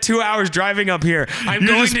 I spent 2 hours driving up here. I'm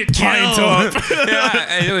You're going just to kill." pint up.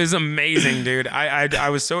 Yeah, it was amazing, dude. I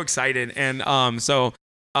was so excited, and so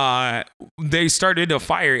they started a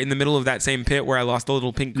fire in the middle of that same pit where I lost the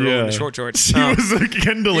little pink girl in the short shorts. She was like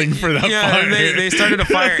kindling for that fire. And they started a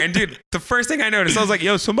fire. And dude, the first thing I noticed, I was like,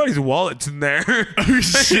 yo, somebody's wallet's in there. Oh,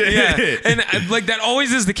 shit. Yeah. And like that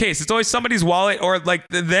always is the case. It's always somebody's wallet, or like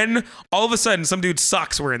then all of a sudden some dude's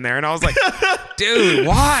socks were in there. And I was like, dude,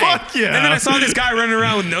 why? Fuck yeah. And then I saw this guy running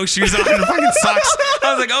around with no shoes on and fucking socks.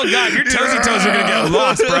 I was like, oh God, your toesy toes are going to get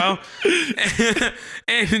lost, bro.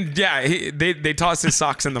 And yeah, they tossed his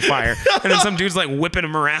socks in the fire. And then some dude's like whipping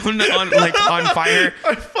him around on fire.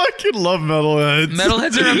 I fucking love metalheads.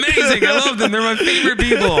 Metalheads are amazing. I love them. They're my favorite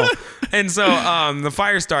people. And so the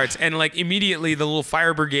fire starts, and like immediately the little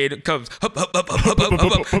fire brigade comes. Hup, hup, hup, hup, hup,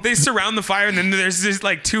 hup, hup. They surround the fire, and then there's just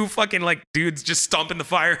like two fucking like dudes just stomping the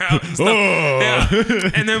fire out and stuff. Oh.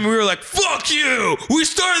 Yeah. And then we were like, "Fuck you! We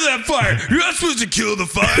started that fire. You're not supposed to kill the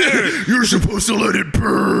fire. You're supposed to let it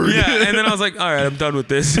burn. Yeah." And then I was like, "All right, I'm done with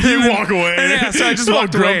this." You walk away. And yeah, so I just All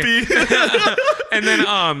walked away. grumpy. And then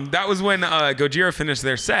that was when Gojira finished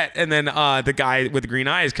their set, and then the guy with the green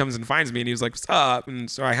eyes comes and finds me, and he was like, "What's up?"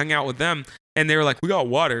 And so I hung out with them, and they were like, "We got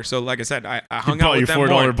water." So like I said, I hung out with them $4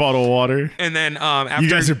 more. bottle of water. And then after You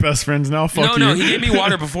guys are best friends now. Fuck no, you. he gave me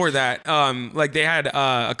water before that. Like they had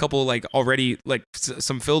a couple like already like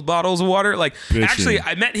some filled bottles of water. Like Bitchin'. actually,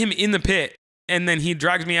 I met him in the pit, and then he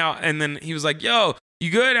dragged me out, and then he was like, "Yo, you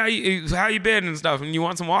good? How you been and stuff? And you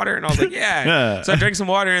want some water?" And I was like, "Yeah." Yeah. So I drank some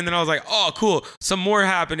water, and then I was like, "Oh, cool. Some more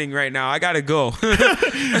happening right now. I gotta go."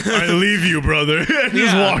 I leave you, brother. Just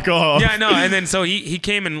Yeah. walk off. Yeah, no. And then so he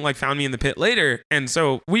came and like found me in the pit later, and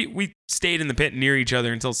so we stayed in the pit near each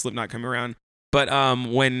other until Slipknot came around. But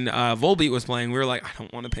when Volbeat was playing, we were like, I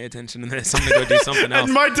don't want to pay attention to this. I'm gonna go do something else.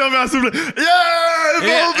 And my dumbass would be like,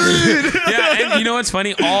 yeah, Volbeat. Yeah, and you know what's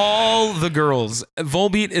funny? All the girls,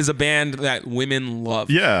 Volbeat is a band that women love.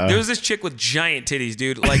 Yeah. There was this chick with giant titties,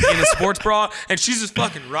 dude, like in a sports bra, and she's just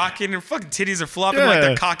fucking rocking, and fucking titties are flopping like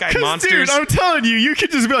they're cockeyed 'Cause, monsters. Dude, I'm telling you, you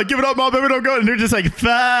could just be like, give it up, mom, baby, don't go. And they're just like,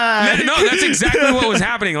 fuck. No, that's exactly what was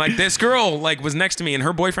happening. Like this girl, like was next to me, and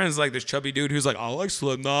her boyfriend is like this chubby dude who's like, I like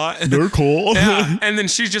Slipknot. They're cool. Yeah, and then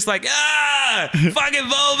she's just like, fucking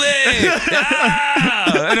Volbeat,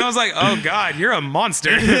 and I was like, oh God, you're a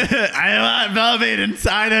monster. I want Volbeat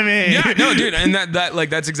inside of me. Yeah, no, dude, and that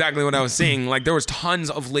like that's exactly what I was seeing. Like there was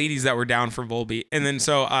tons of ladies that were down for Volbeat, and then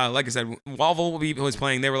so like I said, while Volbeat was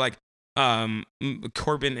playing, they were like,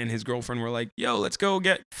 Corbin and his girlfriend were like, yo, let's go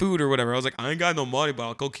get food or whatever. I was like, I ain't got no money, but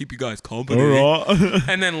I'll go keep you guys company. All right.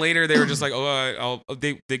 And then later they were just like,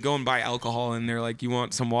 they go and buy alcohol, and they're like, you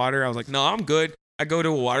want some water? I was like, no, I'm good. I go to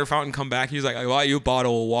a water fountain, come back. He was like, I bought you a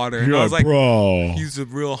bottle of water. And You're I was like, bro. he's a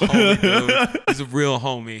real homie, dude. He's a real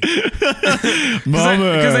homie.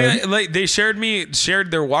 Mama. Because they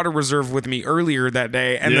shared their water reserve with me earlier that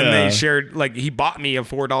day, and then Yeah. they shared he bought me a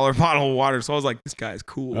 $4 bottle of water. So I was like, this guy's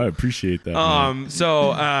cool. I appreciate that. man.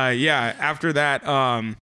 So yeah, after that,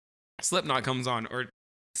 Slipknot comes on, or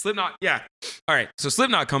Slipknot, yeah. All right, so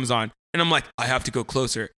Slipknot comes on, and I'm like, I have to go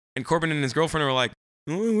closer. And Corbin and his girlfriend are like,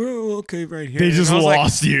 oh, we're okay right here. They just And I was like-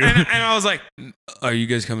 lost you. And I was like, are you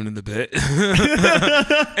guys coming in the pit?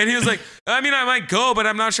 And he was like, I mean, I might go, but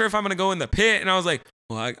I'm not sure if I'm going to go in the pit. And I was like,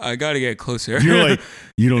 well, I got to get closer. You're like,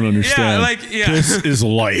 you don't understand. Yeah. This is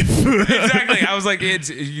life. Exactly. I was like,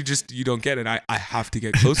 you don't get it. I have to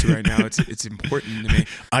get closer right now. It's important to me.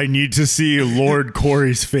 I need to see Lord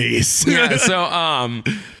Corey's face. Yeah. So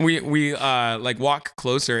we like walk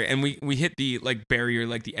closer, and we hit the like barrier,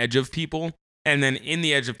 like the edge of people. And then in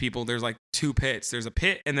the edge of people, there's like two pits. There's a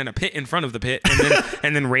pit, and then a pit in front of the pit, and then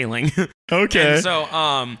and then railing. Okay. And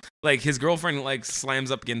so like his girlfriend like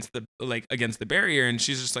slams up against the barrier, and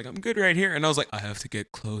she's just like, I'm good right here. And I was like, I have to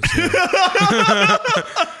get closer.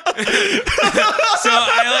 So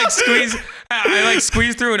I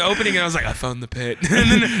squeeze through an opening, and I was like, I found the pit.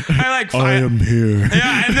 And then I am here.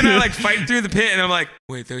 Yeah, and then I like fight through the pit, and I'm like,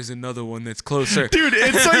 wait, there's another one that's closer. Dude,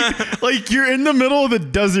 it's like you're in the middle of the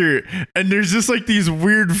desert, and there's just like these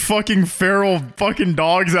weird fucking feral fucking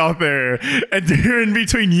dogs out there, and they're in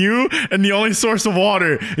between you and the only source of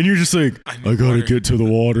water, and you're just like, I gotta water. get to the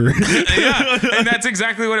water. Yeah, and that's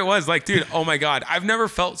exactly what it was. Like, dude, oh my God, I've never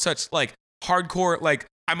felt such like hardcore, like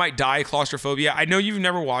I might die claustrophobia. I know you've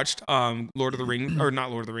never watched Lord of the Rings, or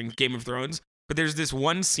not Lord of the Rings, Game of Thrones, but there's this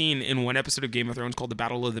one scene in one episode of Game of Thrones called the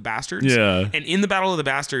Battle of the Bastards. Yeah. And in the Battle of the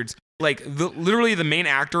Bastards, literally the main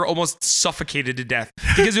actor almost suffocated to death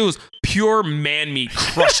because it was pure man meat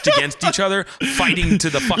crushed against each other, fighting to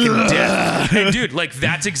the fucking death. And dude, like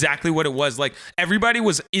that's exactly what it was. Like everybody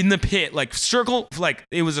was in the pit, like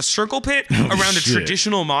it was a circle pit around a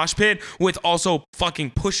traditional mosh pit with also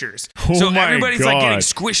fucking pushers. So everybody's like getting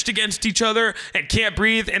squished against each other and can't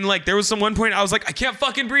breathe. And like there was some one point I was like, I can't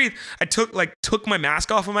fucking breathe. I took my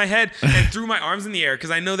mask off of my head and threw my arms in the air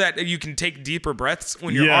because I know that you can take deeper breaths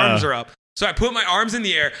when your arms are up. So I put my arms in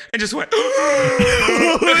the air and just went.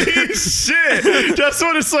 Holy shit! That's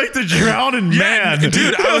what it's like to drown in man,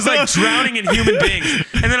 dude. I was like drowning in human beings,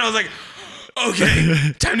 and then I was like,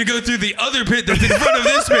 okay, time to go through the other pit that's in front of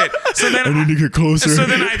this pit. So then I need to get closer. So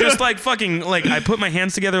then I just I put my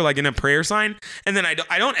hands together like in a prayer sign, and then I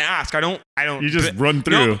don't ask. I don't. You just run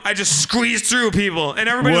through. Nope, I just squeeze through people, and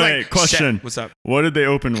everybody's like, question. What's up? What did they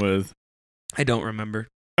open with? I don't remember.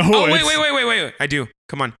 Oh, wait. I do.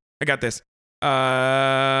 Come on. I got this.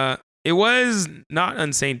 It was not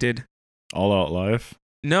Unsainted. All Out Life?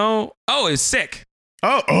 No. Oh, it was Sick.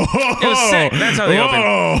 Oh. It was Sick. That's how they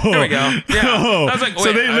opened. There we go. Yeah. I was like, wait,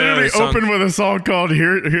 so they literally open with a song called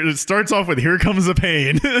Here. It starts off with Here Comes the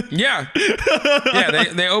Pain. Yeah.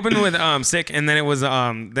 Yeah. They opened with Sick, and then it was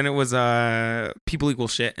People Equal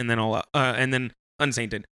Shit, and then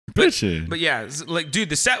Unsainted. But yeah, like, dude,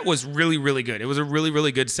 the set was really, really good. It was a really,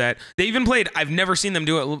 really good set. They even played, I've never seen them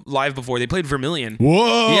do it live before. They played Vermilion.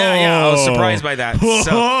 Whoa. Yeah, I was surprised by that.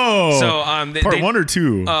 Part 1 or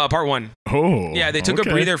 2? Part 1. Oh. Yeah, they took a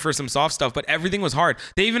breather for some soft stuff, but everything was hard.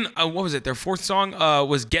 They even, what was it? Their fourth song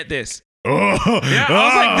was Get This. Oh. Yeah, I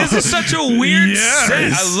was like, this is such a weird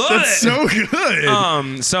set. I love that's so good.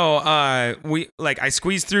 I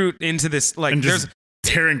squeezed through into this, like, there's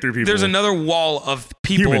tearing through people. There's another wall of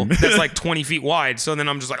people that's like 20 feet wide. So then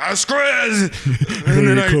I'm just like, I squeeze. And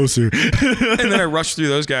then closer. And then I rush through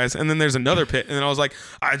those guys. And then there's another pit. And then I was like,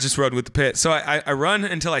 I just run with the pit. So I run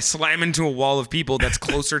until I slam into a wall of people that's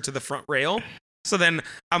closer to the front rail. So then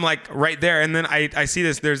I'm like right there. And then I see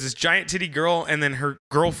there's this giant titty girl and then her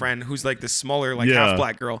girlfriend who's like this smaller, like half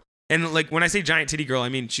black girl. And like when I say giant titty girl, I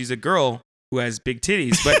mean she's a girl who has big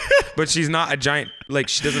titties, but she's not a giant, like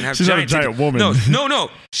she doesn't have giant not a giant woman. No.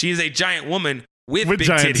 She is a giant woman with big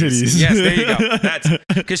giant titties. Yes, there you go. That's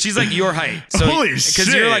because she's like your height. So, holy shit.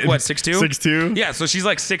 Because you're like what, 6'2"? 6'2"? Yeah, so she's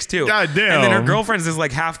like 6'2". God damn. And then her girlfriend's this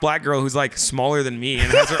like half black girl who's like smaller than me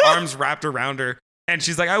and has her arms wrapped around her. And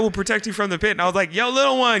she's like, I will protect you from the pit. And I was like, yo,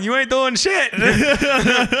 little one, you ain't doing shit.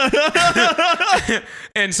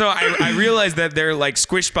 And so I realized that they're like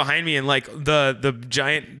squished behind me and like the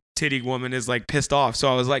giant titty woman is like pissed off. So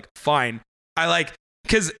I was like, fine.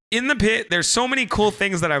 Because in the pit, there's so many cool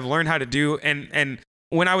things that I've learned how to do. And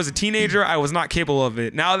when I was a teenager, I was not capable of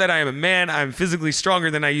it. Now that I am a man, I'm physically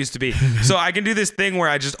stronger than I used to be. So I can do this thing where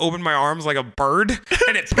I just open my arms like a bird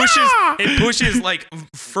and it pushes like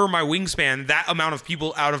for my wingspan, that amount of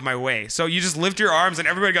people out of my way. So you just lift your arms and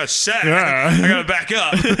everybody goes, shit, I gotta back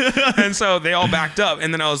up. And so they all backed up.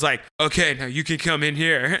 And then I was like, okay, now you can come in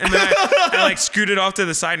here. And then I like scooted off to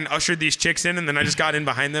the side and ushered these chicks in. And then I just got in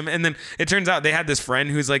behind them. And then it turns out they had this friend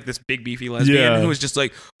who's like this big beefy lesbian who was just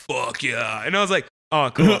like, fuck yeah. And I was like, oh,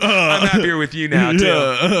 cool. I'm happier with you now, too.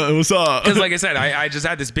 Yeah, what's up? Because like I said, I just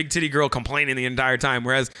had this big titty girl complaining the entire time,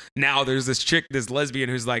 whereas now there's this chick, this lesbian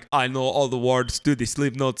who's like, I know all the words to the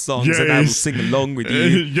Slipknot songs and I will sing along with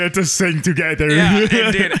you. Get to sing together. Yeah,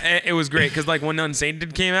 and dude, it was great because like when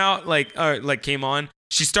Unsainted came out, came on,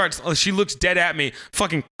 she looks dead at me,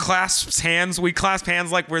 fucking clasps hands. We clasp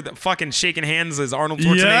hands like we're the fucking shaking hands as Arnold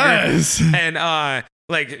Schwarzenegger. Yes. And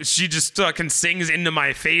like she just fucking sings into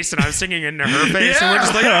my face and I'm singing into her face and we're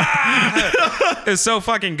just like, ah! It's so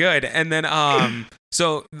fucking good. And then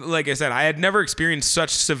so like I said, I had never experienced such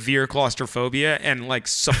severe claustrophobia and like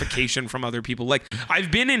suffocation from other people. Like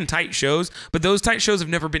I've been in tight shows, but those tight shows have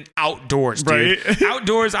never been outdoors, dude. Right?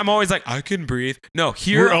 Outdoors, I'm always like, I can breathe. No,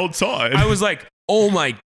 here we're outside. I was like, oh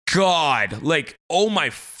my God, like, oh my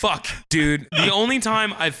fuck, dude. The only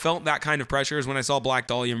time I felt that kind of pressure is when I saw Black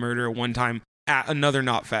Dahlia Murder one time at another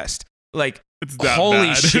Knotfest. Like, holy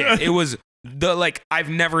bad. Shit. It was I've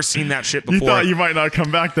never seen that shit before. You thought you might not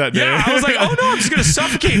come back that day. Yeah, I was like, oh no, I'm just gonna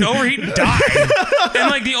suffocate and overheat and die. And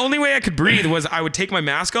like the only way I could breathe was I would take my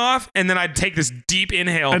mask off and then I'd take this deep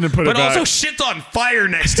inhale, and then put it back. Also shit's on fire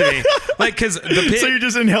next to me, like because the pit. So you're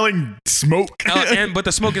just inhaling smoke, but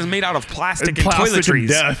the smoke is made out of plastic and toiletries.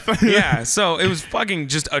 Death. Yeah, so it was fucking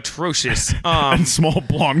just atrocious. And small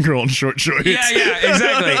blonde girl in short shorts. Yeah,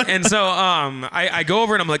 exactly. And so I go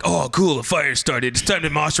over and I'm like, oh cool, the fire started. It's time to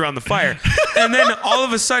mosh around the fire. And then all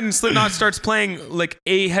of a sudden Slipknot starts playing like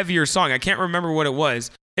a heavier song. I can't remember what it was.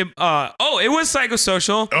 it was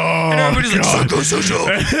psychosocial. Oh, and everybody's like, God. psychosocial.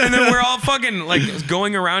 And then we're all fucking like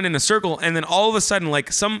going around in a circle. And then all of a sudden,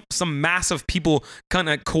 like some mass of people kind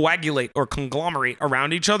of coagulate or conglomerate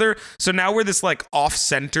around each other. So now we're this like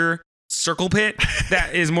off-center circle pit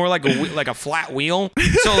that is more like a flat wheel.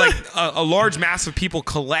 So like a large mass of people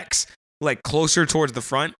collects like closer towards the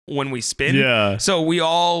front when we spin. Yeah. So we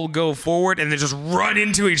all go forward and then just run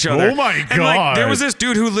into each other. Oh my And like God. there was this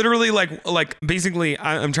dude who literally like basically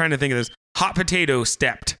I'm trying to think of this, hot potato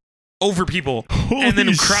stepped over people and then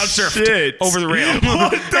Holy crowd surfed shit. over the rail.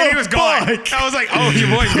 What and the he was gone. fuck? I was like, oh, your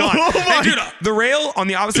boy's gone. Oh my- And dude, the rail on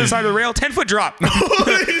the opposite side of the rail, 10-foot drop.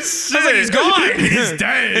 Holy I was like, he's shit. gone. He's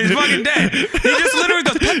dead. He's fucking dead. He just literally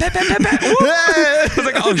goes, pat, pat, pat, pat, pat. Woo. I was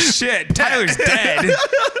like, oh shit, Tyler's dead.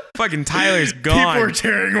 Fucking Tyler's gone. People are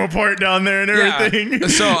tearing him apart down there and everything. Yeah.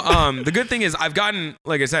 So the good thing is I've gotten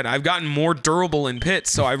more durable in pits.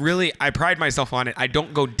 So I pride myself on it. I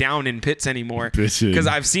don't go down in pits anymore Bitchin'. because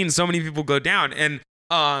I've seen so many people go down. And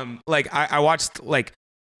like I watched like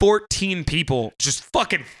 14 people just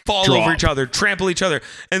fucking fall Drop. over each other, trample each other.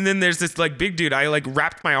 And then there's this like big dude. I like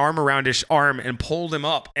wrapped my arm around his arm and pulled him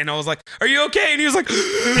up. And I was like, are you okay? And he was like,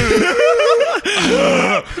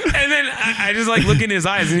 and then I just like look in his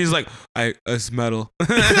eyes and he's like, it's metal. And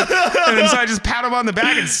then so I just pat him on the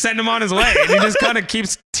back and send him on his way. And he just kind of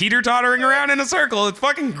keeps teeter-tottering around in a circle. It's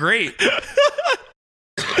fucking great.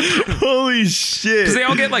 Holy shit. Because they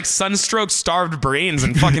all get like sunstroke starved brains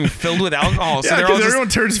and fucking filled with alcohol. So yeah, they're all because just, everyone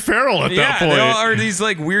turns feral at that point. they all are these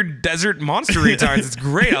like weird desert monster retards. It's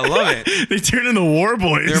great. I love it. They turn into war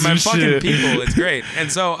boys. They're my and fucking shit. people. It's great.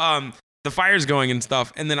 And so the fire's going and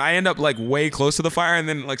stuff. And then I end up like way close to the fire. And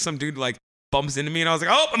then like some dude like bumps into me and I was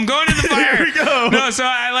like, oh, I'm going to the fire. Here we go. No, so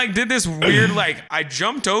I like did this weird like I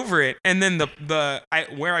jumped over it. And then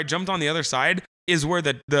where I jumped on the other side is where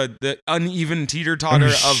the uneven teeter-totter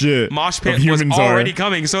shit. of mosh Of pit was humans are. already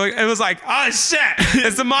coming. So it was like, oh shit,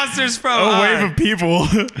 it's the monsters from A wave of people.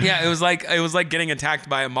 yeah, it was like getting attacked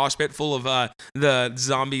by a mosh pit full of the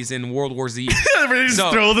zombies in World War Z. Everybody just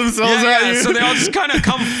So- throw themselves yeah, at yeah. you. So they all just kind of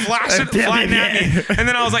come flatten at me, and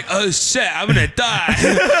then I was like, "Oh shit, I'm gonna die!"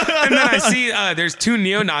 And then I see there's two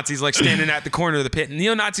neo-Nazis like standing at the corner of the pit. And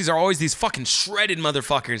neo-Nazis are always these fucking shredded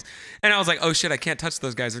motherfuckers. And I was like, "Oh shit, I can't touch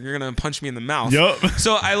those guys. They're gonna punch me in the mouth." Yup.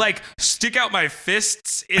 So I like stick out my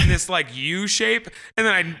fists in this like U shape, and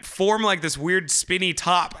then I form like this weird spinny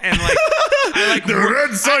top, and like I like The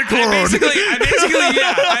red cyclone. I basically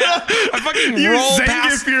yeah. I fucking You roll Zangief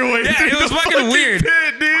past. your way Yeah, through it was the fucking weird.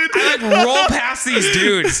 Pit, dude. I like roll past these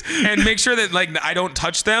dudes and make sure that like I don't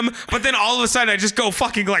touch them, but then all of a sudden I just go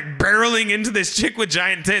fucking like barreling into this chick with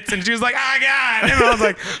giant tits, and she was like, "Oh god," and I was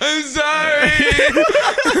like, "I'm sorry."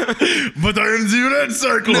 But they're in the red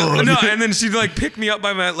circle. No, and then she like picked me up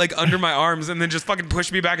by my like under my arms, and then just fucking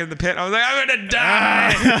pushed me back into the pit. I was like, "I'm gonna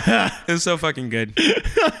die." It was so fucking good.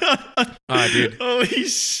 Dude. Holy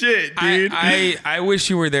shit, dude. I wish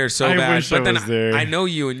you were there so I bad, wish but I then was there. I know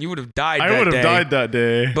you, and you would have died. I would would have died that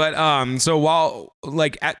day. But so while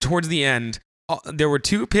like towards the end, there were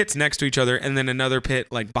two pits next to each other, and then another pit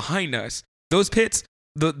like behind us. Those pits,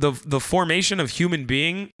 the formation of human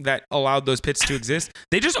being that allowed those pits to exist,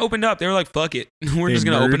 they just opened up. They were like, "Fuck it, we're They just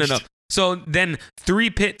gonna open it merged? up." So then 3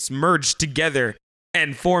 pits merged together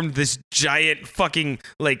and formed this giant fucking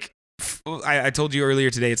like. I told you earlier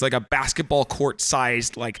today, it's like a basketball court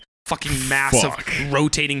sized like fucking mass Fuck. of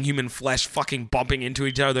rotating human flesh fucking bumping into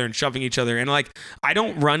each other and shoving each other. And like, I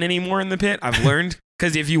don't run anymore in the pit. I've learned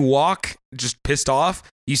because if you walk just pissed off,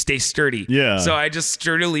 you stay sturdy. Yeah. So I just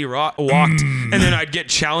sturdily walked, and then I'd get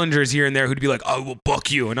challengers here and there who'd be like, "I will buck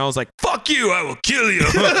you," and I was like, "Fuck you, I will kill you."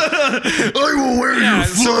 I will wear Yeah, your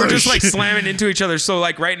so we're just like flesh. slamming into each other. So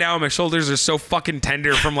like right now, my shoulders are so fucking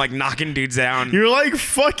tender from like knocking dudes down. You're like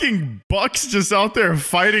fucking bucks just out there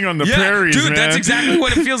fighting on the prairies, dude, man. that's exactly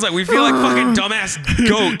what it feels like. We feel like fucking dumbass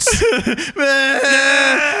goats.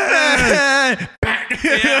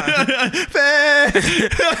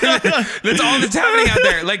 That's all that's happening out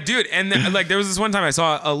there. Like, dude, and like there was this one time I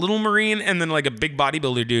saw a little Marine and then like a big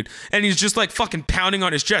bodybuilder dude, and he's just like fucking pounding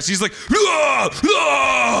on his chest. He's like, "Ah!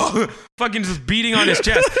 Ah!" Fucking just beating on his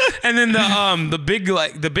chest. And then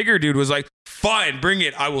the bigger dude was like, "Fine, bring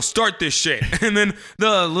it. I will start this shit." And then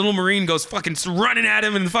the little Marine goes fucking running at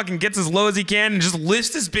him and fucking gets as low as he can and just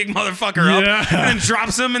lifts this big motherfucker up Yeah. and then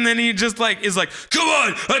drops him, and then he just like is like, "Come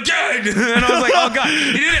on, again." And I was like, "Oh god."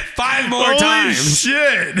 He did it 5 more Holy times.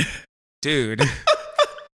 shit. Dude.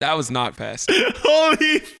 That was not fest.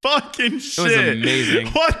 Holy fucking shit. was amazing.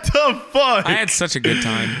 What the fuck? I had such a good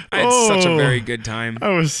time. I had such a very good time. I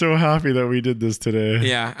was so happy that we did this today.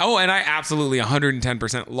 Yeah. Oh, and I absolutely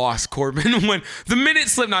 110% lost Corbin when the minute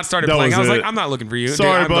Slipknot started That playing. was I was it. like, I'm not looking for you.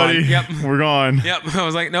 Sorry, Dude, I'm buddy. gone. Yep. We're gone. Yep. I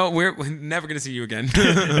was like, no, we're never gonna see you again.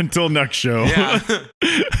 Until next show. Yeah.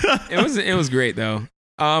 It was great though.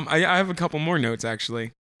 I have a couple more notes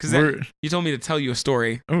actually. Because you told me to tell you a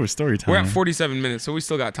story. Oh, story time. We're at 47 minutes, so we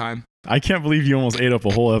still got time. I can't believe you almost ate up a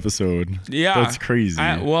whole episode. Yeah. That's crazy.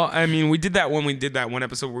 I mean, we did that when we did that one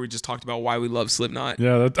episode where we just talked about why we love Slipknot.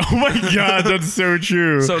 Yeah, oh my God, that's so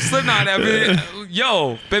true. So Slipknot,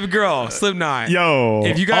 yo, baby girl, Slipknot. Yo,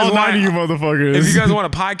 if you guys all want, 9 of you motherfuckers. If you guys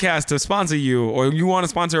want a podcast to sponsor you, or you want to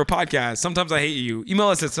sponsor a podcast, Sometimes I Hate You, email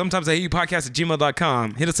us at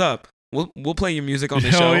sometimesIHateYouPodcast@gmail.com. Hit us up. We'll play your music on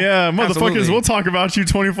the show. Hell yeah, motherfuckers, Absolutely. we'll talk about you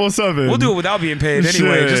 24/7. We'll do it without being paid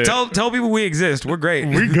anyway. Shit. Just tell people we exist. We're great.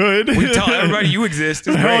 We good. We tell everybody you exist.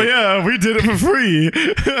 It's Hell great. yeah, we did it for free.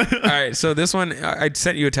 All right, so this one, I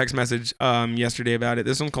sent you a text message yesterday about it.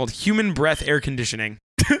 This one's called Human Breath Air Conditioning.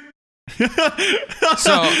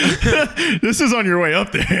 So this is on your way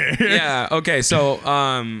up there. yeah, okay, so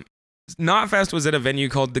Knotfest was at a venue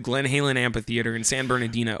called the Glen Halen Amphitheater in San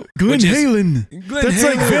Bernardino. Glen which is- Halen. Glen That's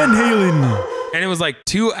Halen. like Van Halen. And it was like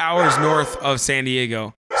 2 hours north of San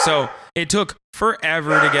Diego. So it took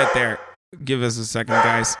forever to get there. Give us a second,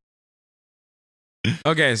 guys.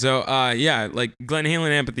 Okay, so yeah, like Glen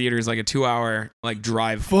Halen Amphitheater is like a 2-hour like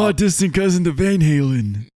drive. Far up. distant cousin to Van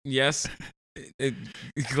Halen. Yes.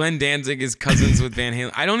 Glenn Danzig is cousins with Van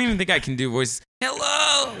Halen. I don't even think I can do voices.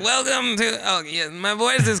 Hello, welcome to. Oh yeah, my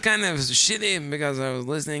voice is kind of shitty because I was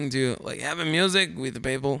listening to like having music with the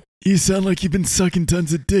people. You sound like you've been sucking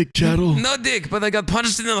tons of dick, chattel. No dick, but I got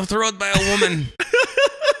punched in the throat by a woman.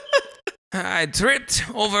 I tripped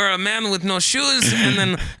over a man with no shoes, and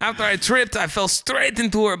then after I tripped, I fell straight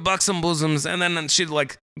into her buxom bosoms, and then she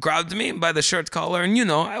like grabbed me by the shirt collar, and you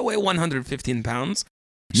know I weigh 115 pounds.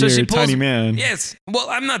 So You're she a pulls, tiny man. Yes. Well,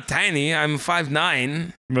 I'm not tiny. I'm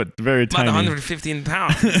 5'9", But very about tiny. 115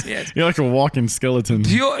 pounds. Yes. You're like a walking skeleton.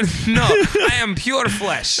 No, I am pure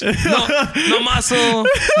flesh. No muscle,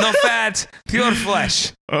 no fat, pure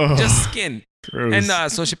flesh. Oh, Just skin. gross. And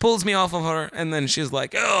so she pulls me off of her, and then she's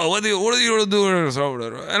like, "Oh, what are you doing?"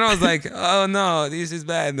 And I was like, "Oh no, this is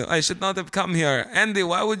bad. I should not have come here, Andy.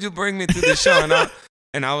 Why would you bring me to the show?"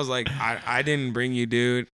 And I was like, "I didn't bring you,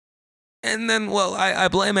 dude." And then, well, I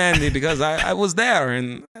blame Andy because I was there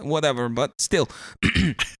and whatever, but still.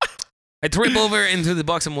 I trip over into the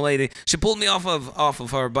buxom lady. She pulled me off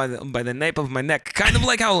of her by the nape of my neck, kind of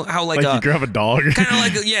like how like you grab a dog. kind of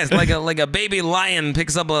like yes, like a baby lion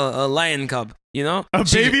picks up a lion cub, you know? A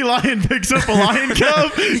baby lion picks up a lion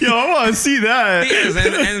cub? Yo, I want to see that. Yes,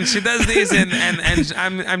 and she does this, and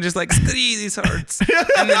I'm just like, this hurts,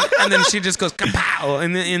 and then she just goes kapow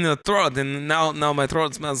in the throat, and now my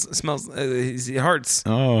throat smells it hurts.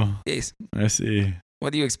 Oh, Yes. I see.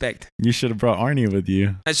 What do you expect? You should have brought Arnie with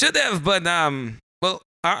you. I should have, but well,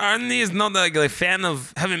 Arnie is not like a fan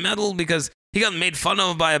of heavy metal because he got made fun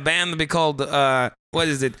of by a band be called what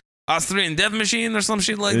is it? Austrian Death Machine or some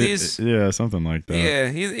shit like this. Yeah, something like that. Yeah,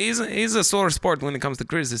 he's a sore sport when it comes to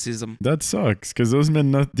criticism. That sucks, because those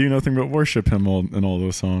men do nothing but worship him in all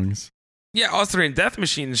those songs. Yeah, Austrian Death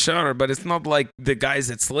Machine, sure, but it's not like the guys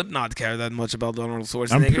at Slipknot care that much about Donald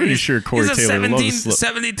Schwarzenegger. I'm pretty sure Corey he's a Taylor loves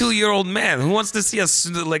 72-year-old man who wants to see a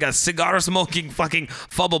cigar-smoking fucking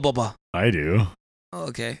fubba. I do.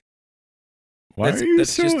 Okay. Why That's- are you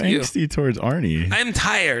that's so just you. angsty towards Arnie? I'm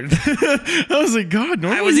tired. I was like, God,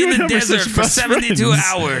 normally I was you in and the him are such desert for best 72 friends.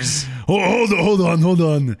 hours. Hold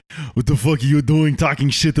on. What the fuck are you doing talking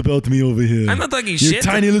shit about me over here? I'm not talking You shit.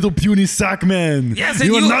 tiny little puny sack man. Yes, and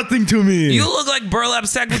you are you- nothing to me. You look like burlap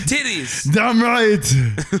sack with titties. Damn right.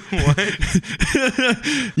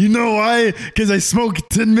 What? You know why? Because I smoke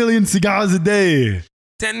 10 million cigars a day.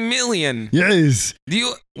 10 million. Yes. Do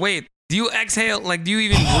you exhale? Like, do you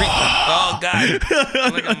even breathe? Oh, God.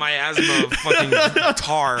 Look at my asthma of fucking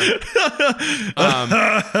tar.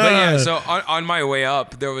 But yeah, so on my way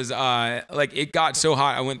up, there was, like, it got so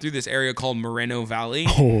hot. I went through this area called Moreno Valley.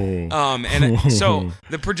 Oh. And so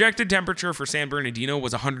the projected temperature for San Bernardino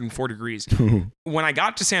was 104 degrees. When I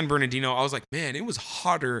got to San Bernardino, I was like, man, it was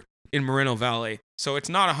hotter in Moreno Valley. So it's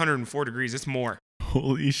not 104 degrees, it's more.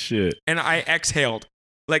 Holy shit. And I exhaled.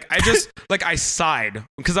 Like I just like I sighed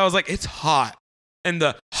because I was like, it's hot. And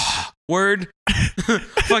the word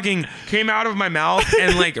fucking came out of my mouth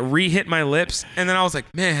and like re-hit my lips. And then I was like,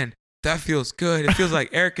 man, that feels good. It feels like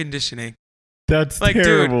air conditioning. That's Like, dude,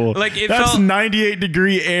 terrible. like, it That's felt-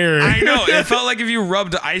 98-degree air. I know. It felt like if you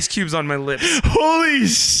rubbed ice cubes on my lips. Holy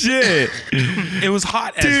shit. It was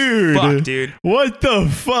hot as Dude. fuck, dude. What the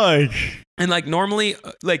fuck? And like normally,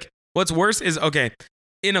 like what's worse is, okay,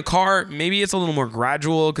 in a car, maybe it's a little more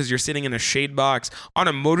gradual because you're sitting in a shade box. On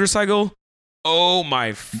a motorcycle, oh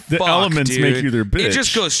my The fuck, elements dude. make you their bitch. It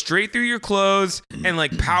just goes straight through your clothes and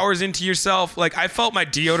like powers into yourself. Like I felt my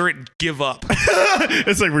deodorant give up.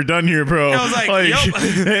 It's like, we're done here, bro. I was like,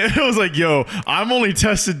 yup. I was like, yo, I'm only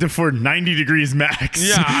tested for 90 degrees max.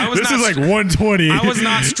 Yeah, I was This not is like 120. I was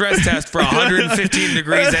not stress test for 115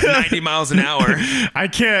 degrees at 90 miles an hour. I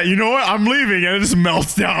can't. You know what? I'm leaving, and it just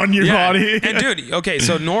melts down your body. And dude, okay,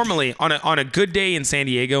 so normally on a good day in San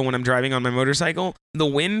Diego when I'm driving on my motorcycle, the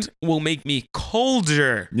wind will make me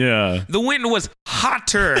colder. Yeah. The wind was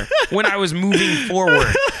hotter when I was moving forward.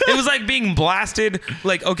 It was like being blasted.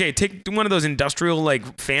 Like, okay, take one of those industrial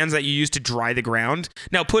like fans that you use to dry the ground.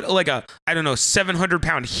 Now put like a, I don't know,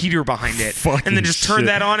 700-pound heater behind it, Fucking and then just turn shit.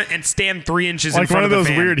 that on and stand 3 inches in Like front one of those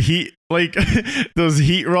the fan. weird heat, like those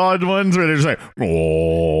heat rod ones where they're just like,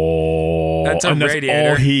 oh, That's a and radiator.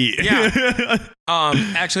 all heat. Yeah.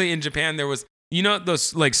 Actually, in Japan, there was, you know,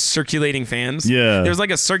 those like circulating fans. Yeah. There's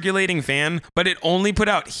like a circulating fan, but it only put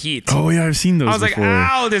out heat. Oh yeah, I've seen those. I was before. like,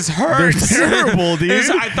 ow, this hurts. They're terrible, dude.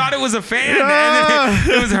 I thought it was a fan, Yeah. and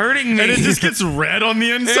then it was hurting me. And it just gets red on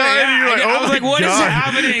the inside. Yeah, and you're like, I oh was my like, what is God.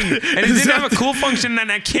 happening? And it Is didn't have that a cool function,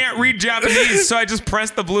 and I can't read Japanese, so I just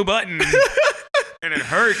pressed the blue button, and it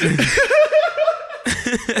hurt.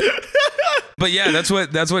 But yeah, that's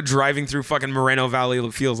what driving through fucking Moreno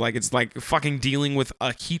Valley feels like. It's like fucking dealing with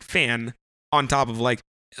a heat fan on top of like,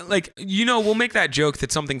 you know, we'll make that joke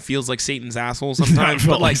that something feels like Satan's asshole That sometimes,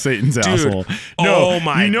 felt but like Satan's dude, asshole. No, oh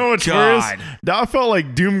my you know what's God. worse? That felt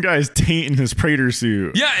like Doom Guy's taint in his Praetor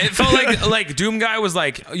suit. Yeah, it felt like Doom Guy was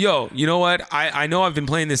like, yo, you know what? I know I've been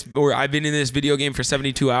playing this, or I've been in this video game for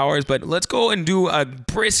 72 hours, but let's go and do a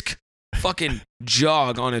brisk fucking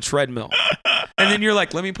jog on a treadmill. And then you're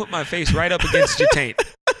like, let me put my face right up against your taint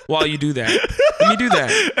while you do that. Let me do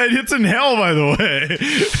that. And it's in hell, by the way.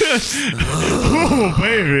 Oh,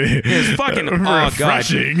 baby. It's fucking, oh god.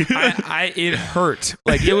 refreshing. It hurt.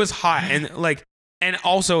 Like it was hot. And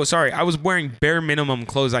also, sorry, I was wearing bare minimum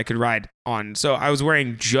clothes I could ride on. So I was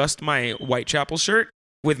wearing just my Whitechapel shirt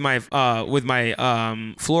with my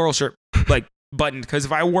floral shirt like buttoned, because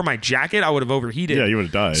if I wore my jacket, I would have overheated. Yeah, you would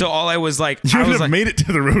have died. So all I was like, you I would was have like, made it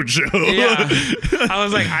to the road show. yeah. I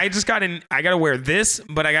was like, I gotta wear this,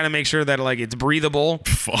 but I gotta make sure that like it's breathable.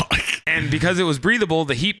 Fuck. And because it was breathable,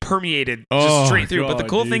 the heat permeated just Oh, straight through. But the God,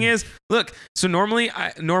 cool dude. thing is, look, so normally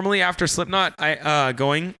after Slipknot, I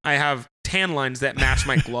have tan lines that match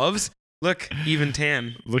my gloves. Look, even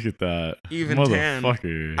tan. Look at that. Even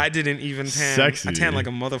Motherfucker. I did an even tan. Sexy. I tan like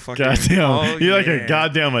a motherfucker. Goddamn. Oh, You're like yeah. a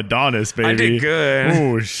goddamn Adonis, baby. I did good.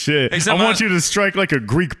 Oh, shit. Except I want my- you to strike like a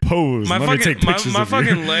Greek pose. My Let me fucking take pictures my of you.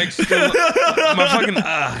 fucking legs still, my fucking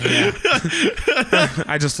yeah.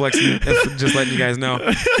 I just flexed, just letting you guys know.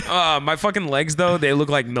 My fucking legs though, they look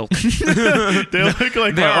like milk. They look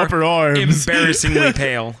like They my are upper arms. embarrassingly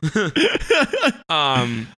pale.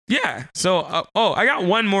 Yeah. So I got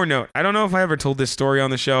one more note. I don't know if I ever told this story on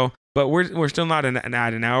the show, but we're still not at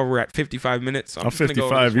an hour. We're at 55 minutes. So I'm I'll just gonna go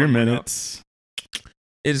over 55 this your one more note. minutes.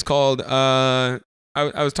 It is called I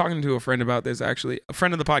was talking to a friend about this, actually. A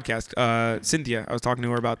friend of the podcast, Cynthia. I was talking to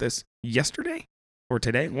her about this yesterday or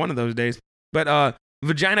today, one of those days. But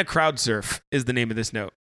vagina crowd surf is the name of this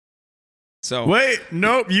note. So Wait,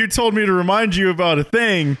 nope. You told me to remind you about a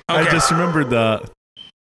thing. I Okay. just remembered that.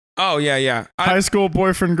 Oh yeah. High school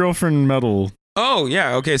boyfriend girlfriend medal. Oh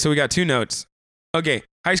yeah. Okay, so we got two notes. Okay,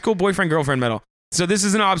 high school boyfriend girlfriend medal. So this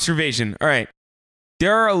is an observation. All right.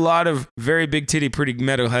 There are a lot of very big titty, pretty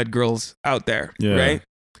metalhead girls out there, Yeah. right?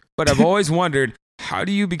 But I've always wondered, how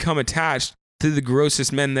do you become attached to the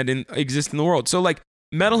grossest men that exist in the world? So, like,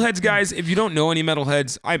 metalheads, guys, if you don't know any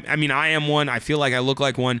metalheads, I mean, I am one. I feel like I look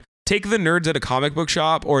like one. Take the nerds at a comic book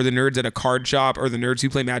shop or the nerds at a card shop or the nerds who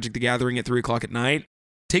play Magic the Gathering at 3 o'clock at night.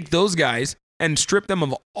 Take those guys and strip them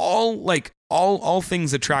of all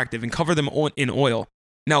things attractive and cover them in oil.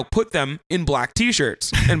 Now put them in black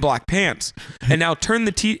t-shirts and black pants, and now turn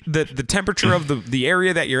the temperature of the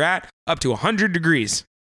area that you're at up to 100 degrees.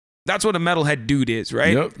 That's what a metalhead dude is,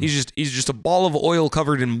 right? Yep. He's just a ball of oil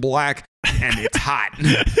covered in black, and it's hot.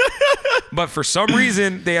 But for some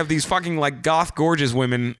reason, they have these fucking like goth gorgeous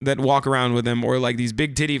women that walk around with them, or like these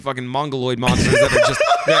big titty fucking mongoloid monsters that are just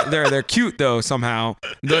they're cute though somehow.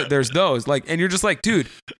 There's those like, and you're just like, dude,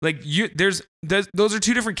 like those are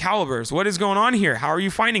two different calibers. What is going on here? How are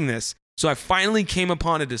you finding this? So I finally came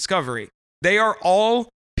upon a discovery. They are all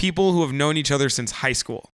people who have known each other since high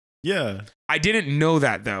school. Yeah. I didn't know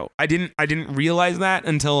that though. I didn't realize that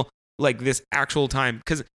until like this actual time.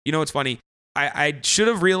 Because you know what's funny? I should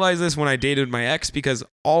have realized this when I dated my ex, because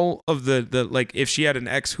all of the like, if she had an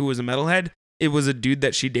ex who was a metalhead, it was a dude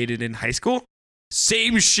that she dated in high school.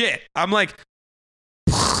 Same shit. I'm like,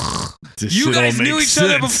 This you shit all guys knew makes each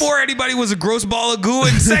other sense. before anybody was a gross ball of goo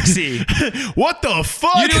and sexy. What the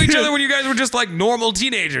fuck? You knew each other when you guys were just like normal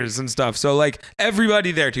teenagers and stuff. So like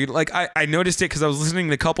everybody there, dude. Like I noticed it because I was listening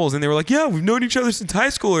to couples and they were like, yeah, we've known each other since high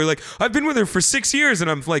school. Or like, I've been with her for 6 years,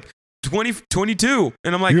 and I'm like 22.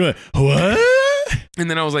 And I'm like, You're like, what? and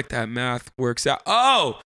then I was like, that math works out.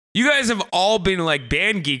 Oh, you guys have all been like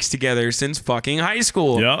band geeks together since fucking high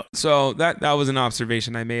school. Yeah. So that was an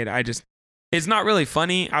observation I made. It's not really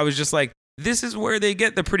funny. I was just like, this is where they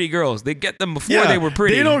get the pretty girls. They get them before they were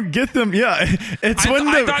pretty. They don't get them. Yeah, it's I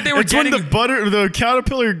when thought they were it's when getting- the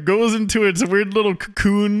caterpillar goes into its weird little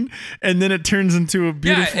cocoon, and then it turns into a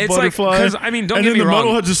beautiful it's butterfly. like, 'cause, I mean, don't and get then me the wrong.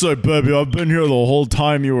 metalhead's just like, baby, I've been here the whole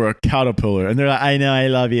time you were a caterpillar, and they're like, I know, I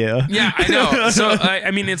love you. Yeah, I know. So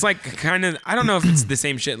I mean, it's like kind of. I don't know if it's the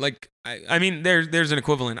same shit. Like, I mean, there's an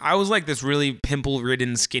equivalent. I was like this really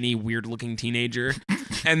pimple-ridden, skinny, weird-looking teenager,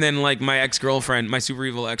 and then like my ex-girlfriend, my super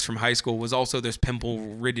evil ex from high school, was also this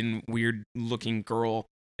pimple-ridden, weird-looking girl.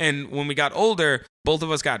 And when we got older, both of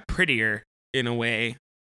us got prettier in a way,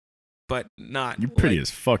 but not. You're pretty like,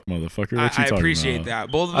 as fuck, motherfucker. What you I talking appreciate about?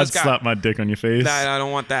 that. Both of I'd us got. slap my dick on your face. I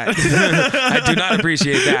don't want that. I do not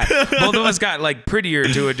appreciate that. Both of us got like prettier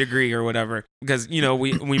to a degree or whatever, because you know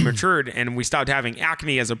we matured and we stopped having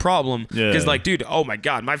acne as a problem. Because Yeah. like, dude, oh my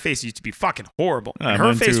god, my face used to be fucking horrible. Ah, Her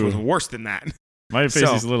mine face too. was worse than that. My face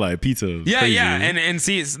So- is a little like pizza. It's Yeah, crazy. yeah, and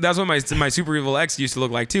see, that's what my super evil ex used to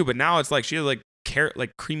look like too. But now it's like she has like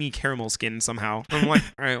creamy caramel skin somehow. I'm like,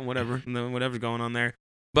 all right, whatever, whatever's going on there.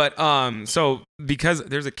 But so because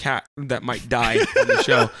there's a cat that might die on the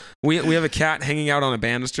show, we have a cat hanging out on a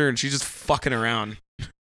banister and she's just fucking around.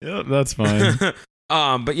 Yep, that's fine.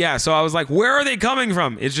 But yeah, so I was like, where are they coming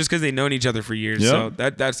from? It's just because they've known each other for years. Yep. So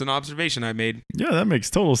that's an observation I made. Yeah, that makes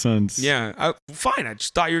total sense. Yeah, fine. I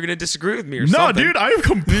just thought you were gonna disagree with me or No, something. dude, I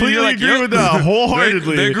completely You're like, agree yep. with that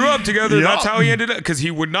wholeheartedly. They grew up together. Yep. That's how he ended up, because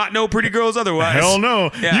he would not know pretty girls otherwise. Hell no.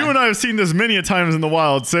 Yeah. You and I have seen this many a times in the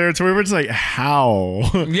wild, Sarah, to where we're just like, how?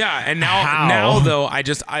 Yeah, and How? now though,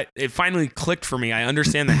 it finally clicked for me. I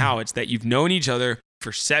understand the how. It's that you've known each other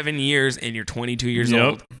for 7 years and you're 22 years Yep.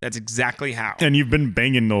 old. That's exactly how. And you've been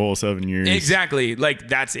banging the whole 7 years. Exactly. Like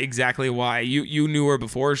that's exactly why you knew her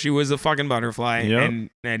before she was a fucking butterfly. Yep.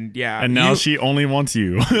 And yeah. And now you- she only wants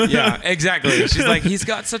you. Yeah, exactly. She's like, he's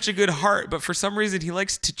got such a good heart, but for some reason he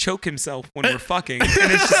likes to choke himself when we're fucking.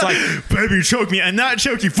 And it's just like, Baby, choke me. And not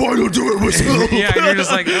choke you. Fine, I'll do it myself. yeah, and you're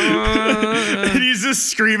just like, And he's just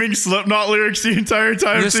screaming Slipknot lyrics the entire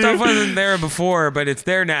time, this too. stuff wasn't there before, but it's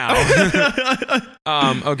there now.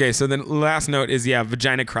 Okay, so then last note is,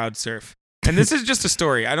 vagina crowd surf. And this is just a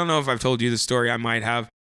story. I don't know if I've told you the story. I might have.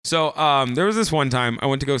 So there was this one time I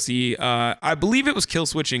went to go see, I believe it was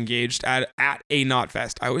Killswitch Engaged at a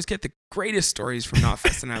Knotfest. I always get the greatest stories from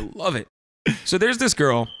Knotfest, and I love it. So there's this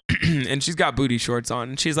girl, and she's got booty shorts on.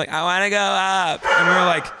 And she's like, I want to go up. And we're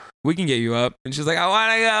like, we can get you up. And she's like, I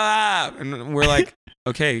want to go up. And we're like,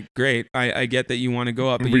 okay, great. I get that you want to go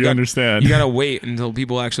up. But We understand. You got to wait until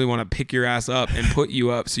people actually want to pick your ass up and put you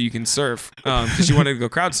up so you can surf. Because you wanted to go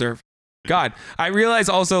crowd surf. God, I realize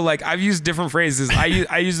also, like, I've used different phrases.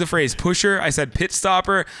 I use the phrase pusher. I said pit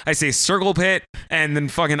stopper. I say circle pit. And then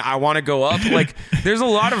fucking I want to go up. Like, there's a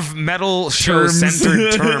lot of metal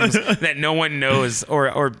show-centered terms that no one knows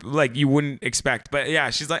or like, you wouldn't expect. But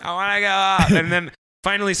yeah, she's like, I want to go up. And then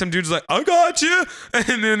finally some dude's like, I got you.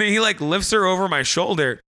 And then he, like, lifts her over my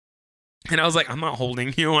shoulder. And I was like, I'm not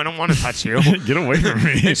holding you. I don't want to touch you. Get away from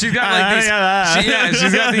me. And she's got like these,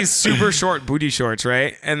 she's got these super short booty shorts,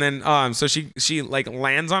 right? And then, so she like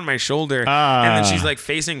lands on my shoulder, and then she's like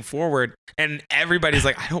facing forward, and everybody's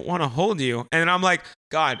like, I don't want to hold you, and then I'm like,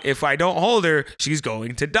 God, if I don't hold her, she's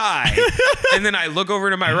going to die. And then I look over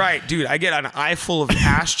to my right, dude, I get an eye full of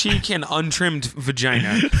ass cheek and untrimmed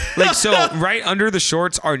vagina. Like, so right under the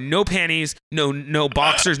shorts are no panties, no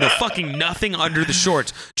boxers, no fucking nothing under the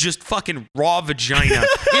shorts, just fucking raw vagina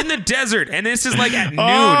in the desert. And this is like at noon.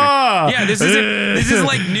 Yeah, this is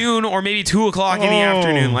like noon or maybe 2 o'clock in the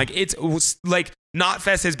afternoon. Like, it's like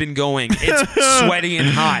Knotfest has been going. It's sweaty and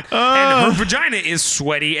hot. And her vagina is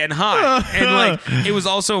sweaty and hot. And like, it was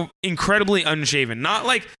also incredibly unshaven. Not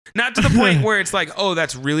to the point where it's like, oh,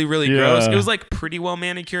 that's really, really gross. It was like pretty well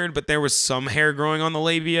manicured, but there was some hair growing on the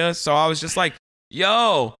labia. So I was just like,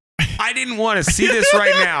 yo, I didn't want to see this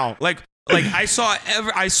right now. Like, Like I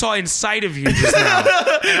saw inside of you just now,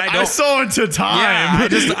 and I saw into time.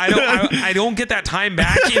 Yeah, I don't get that time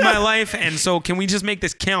back in my life, and so can we just make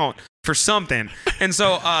this count for something? And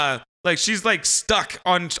so, like she's like stuck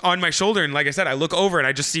on my shoulder, and like I said, I look over and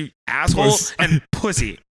I just see asshole and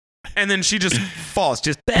pussy. And then she just falls,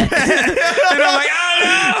 just and I'm like, oh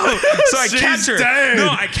no! So I catch her. Dead. No,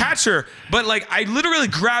 I catch her, but like I literally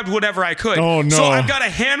grabbed whatever I could. Oh no! So I've got a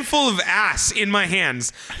handful of ass in my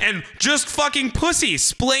hands and just fucking pussy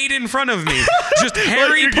splayed in front of me, just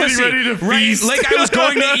hairy like you're pussy, ready to right? feast. Like I was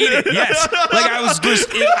going to eat it. Yes, like I was just.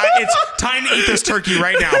 It's time to eat this turkey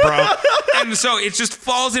right now, bro. And so it just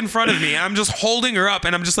falls in front of me. I'm just holding her up,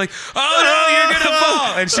 and I'm just like, oh no, you're gonna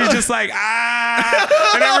fall! And she's just like,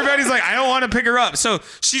 ah, and everybody's like, I don't want to pick her up. So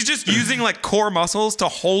she's just using like core muscles to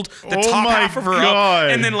hold the top half of her up.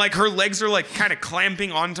 And then like her legs are like kind of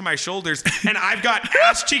clamping onto my shoulders. And I've got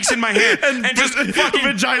ass cheeks in my hand. And just fucking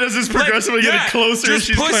vagina's just progressively getting closer as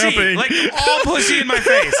she's pussy, clamping. like all pussy in my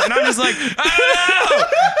face. And I'm just like, oh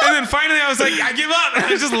no! And then finally I was like, I give up. And I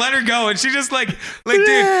just let her go. And she just like dude,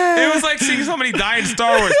 it was like seeing somebody die in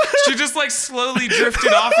Star Wars. She just like slowly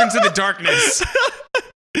drifted off into the darkness.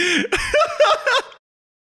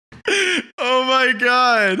 Oh my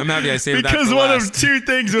god! I'm happy I saved that because for one last. of two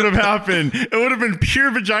things would have happened. It would have been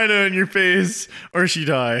pure vagina in your face, or she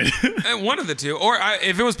died. One of the two. Or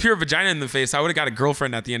if it was pure vagina in the face, I would have got a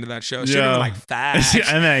girlfriend at the end of that show. She would have been like, fat.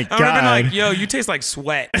 Oh my I would have been god! like, yo, you taste like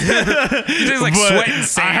sweat. You taste like sweat and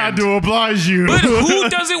sand. I had to oblige you. But who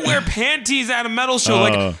doesn't wear panties at a metal show?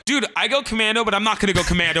 Like, dude, I go commando, but I'm not going to go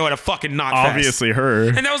commando at a fucking knot fest. Obviously her.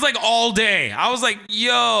 And that was like all day. I was like,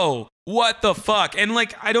 yo, what the fuck? And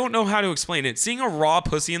like, I don't know how to explain it. Seeing a raw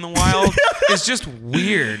pussy in the wild is just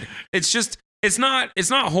weird. It's not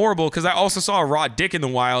horrible because I also saw a raw dick in the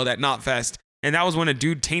wild at Knotfest. And that was when a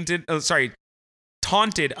dude taunted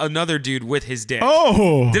another dude with his dick.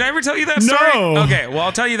 Oh. Did I ever tell you that story? No. Okay, well,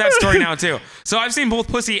 I'll tell you that story now, too. So I've seen both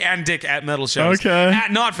pussy and dick at metal shows. Okay.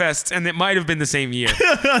 At Knotfest, and it might have been the same year.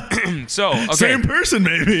 So, okay. Same person,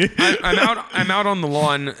 maybe. I'm out on the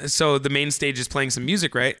lawn, so the main stage is playing some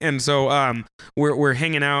music, right? And so we're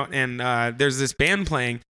hanging out, and there's this band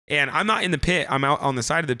playing, and I'm not in the pit. I'm out on the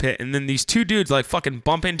side of the pit, and then these two dudes like fucking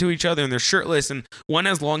bump into each other, and they're shirtless, and one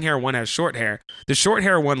has long hair, one has short hair. The short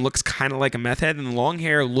hair one looks kind of like a meth head, and the long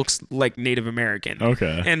hair looks like Native American.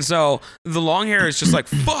 Okay. And so the long hair is just like,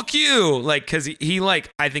 fuck you, like, because he like,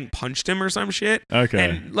 I think punched him or some shit. Okay.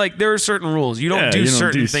 And like, there are certain rules. You don't do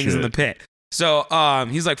certain things in the pit. So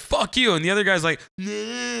he's like, fuck you, and the other guy's like,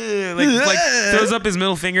 nah, like throws up his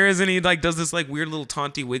middle fingers, and he like does this like weird little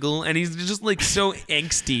taunty wiggle, and he's just like so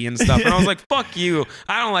angsty and stuff. And I was like, fuck you,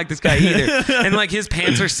 I don't like this guy either. And like his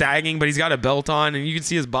pants are sagging, but he's got a belt on, and you can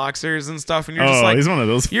see his boxers and stuff, and you're just like, he's one of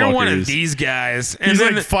those you're fuckers. one of these guys. And He's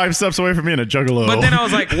then, like 5 steps away from being a juggalo. but then I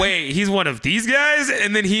was like, wait, he's one of these guys?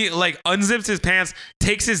 And then he like unzips his pants,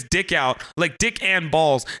 takes his dick out, like dick and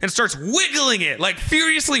balls, and starts wiggling it, like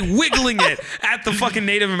furiously wiggling it at the fucking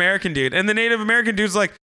Native American dude. And the Native American dude's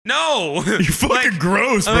like, no. You're fucking like,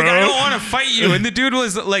 gross, bro. Like, I don't want to fight you. And the dude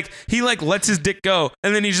was like, he like lets his dick go,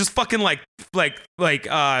 and then he just fucking like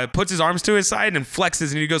puts his arms to his side and flexes,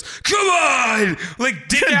 and he goes, come on, like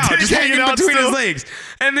dick out, Dick just hanging out between still. his legs.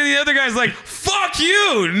 And then the other guy's like, fuck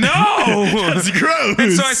you, no. That's gross.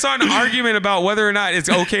 And so I saw an argument about whether or not it's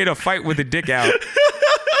okay to fight with a dick out.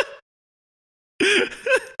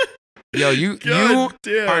 Yo, you God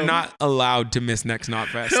damn. are not allowed to miss next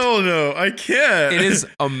Knotfest. Hell no, I can't. It is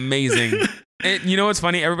amazing. And you know what's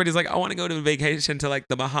funny? Everybody's like, I want to go to a vacation to like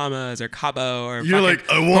the Bahamas or Cabo or You're fucking like,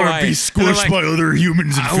 I want to Hawaii. be And they're squished like, by other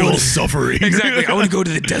humans and I feel wanna- suffering. Exactly. I want to go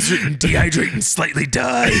to the desert and dehydrate and slightly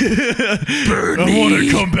die. Burn I me. want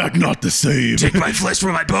to come back not the same. Take my flesh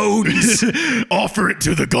from my bones. Offer it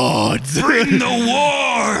to the gods. Bring the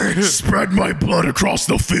war. Spread my blood across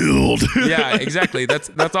the field. Yeah, exactly.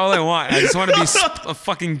 That's all I want. I just want to be a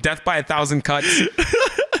fucking death by 1,000 cuts.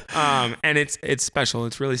 And it's special.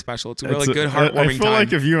 It's really special. It's a really good, heartwarming I feel time.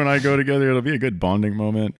 like if you and I go together, it'll be a good bonding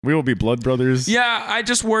moment. We will be blood brothers. Yeah, I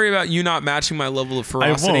just worry about you not matching my level of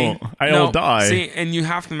ferocity. won't. I'll die. See, and you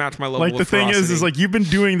have to match my level Like of the thing ferocity. is like you've been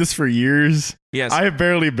doing this for years. Yes. I have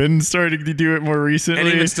barely been starting to do it more recently. And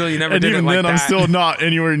even still, you never and did it even like then, I'm that. still not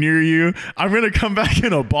anywhere near you. I'm gonna come back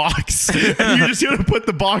in a box, and you're just gonna put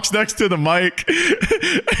the box next to the mic,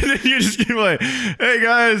 and then you're just gonna be like, "Hey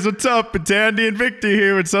guys, what's up? It's Andy and Victor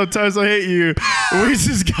here. And sometimes I hate you. We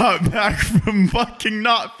just got back from fucking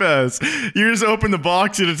Knotfest." You just open the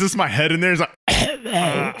box, and it's just my head in there. It's like,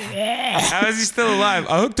 How is he still alive?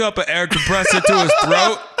 I hooked up an air compressor to his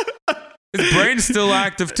throat. His brain's still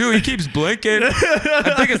active too. He keeps blinking.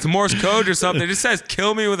 I think it's Morse code or something. It just says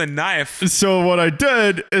 "kill me with a knife." So what I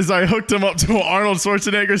did is I hooked him up to an Arnold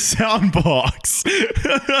Schwarzenegger sound box.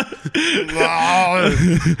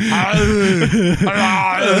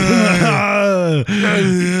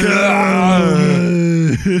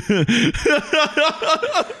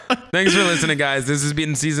 Thanks for listening, guys. This has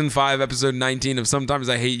been season 5, episode 19 of Sometimes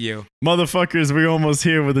I Hate You. Motherfuckers, we're almost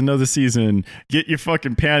here with another season. Get your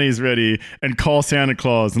fucking panties ready and call Santa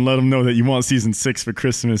Claus and let him know that you want season 6 for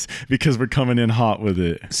Christmas because we're coming in hot with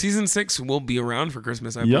it. Season 6 will be around for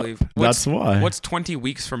Christmas, I Yep, believe. that's why. What's 20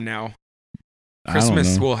 weeks from now? I don't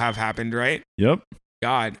Christmas know. will have happened, right? Yep.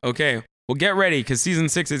 God. Okay. Well, get ready because season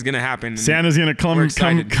 6 is going to happen. Santa's gonna We're come.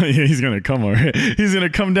 excited. He's gonna come. All right. He's gonna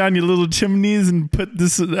come down your little chimneys and put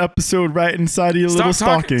this episode right inside of your little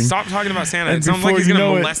stocking. Stop talking about Santa. And It sounds like before he's you going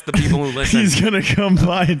know to it, molest the people who listen. He's gonna come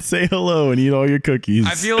by and say hello and eat all your cookies.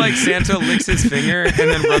 I feel like Santa licks his finger and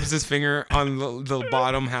then rubs his finger on the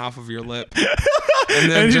bottom half of your lip. And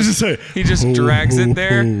then And he's just like, he just "Ho, drags ho, it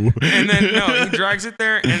there. ho." And then, no, he drags it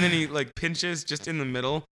there and then he like pinches just in the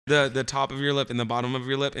middle, the top of your lip and the bottom of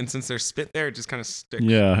your lip. And since there's spit there, it just kind of sticks.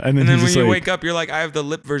 Yeah, and then, And then he's when just you like, wake up, you're like, I have the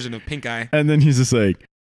lip version of pink eye. and then he's just like,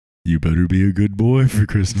 you better be a good boy for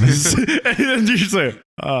Christmas. And then you're just like,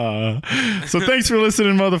 ah. So thanks for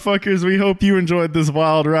listening, motherfuckers. We hope you enjoyed this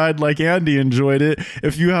wild ride like Andy enjoyed it.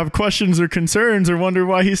 If you have questions or concerns or wonder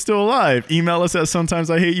why he's still alive, email us at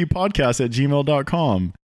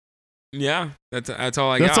sometimesahateyoupodcast@gmail.com. Yeah, that's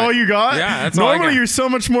all I got. That's all you got? Yeah, that's all I Normally got. you're so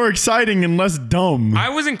much more exciting and less dumb. I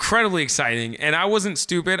was incredibly exciting, and I wasn't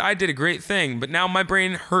stupid. I did a great thing, but now my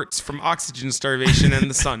brain hurts from oxygen starvation and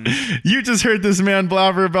the sun. You just heard this man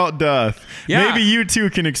blabber about death. Yeah. Maybe you too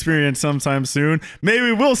can experience sometime soon.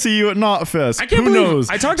 Maybe we'll see you at Knotfest. I can't Who believe knows?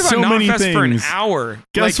 I talked about so many Knotfest for an things. hour.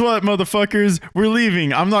 Guess what, motherfuckers? We're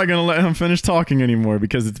leaving. I'm not going to let him finish talking anymore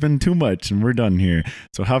because it's been too much and we're done here.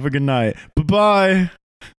 So have a good night. Bye-bye.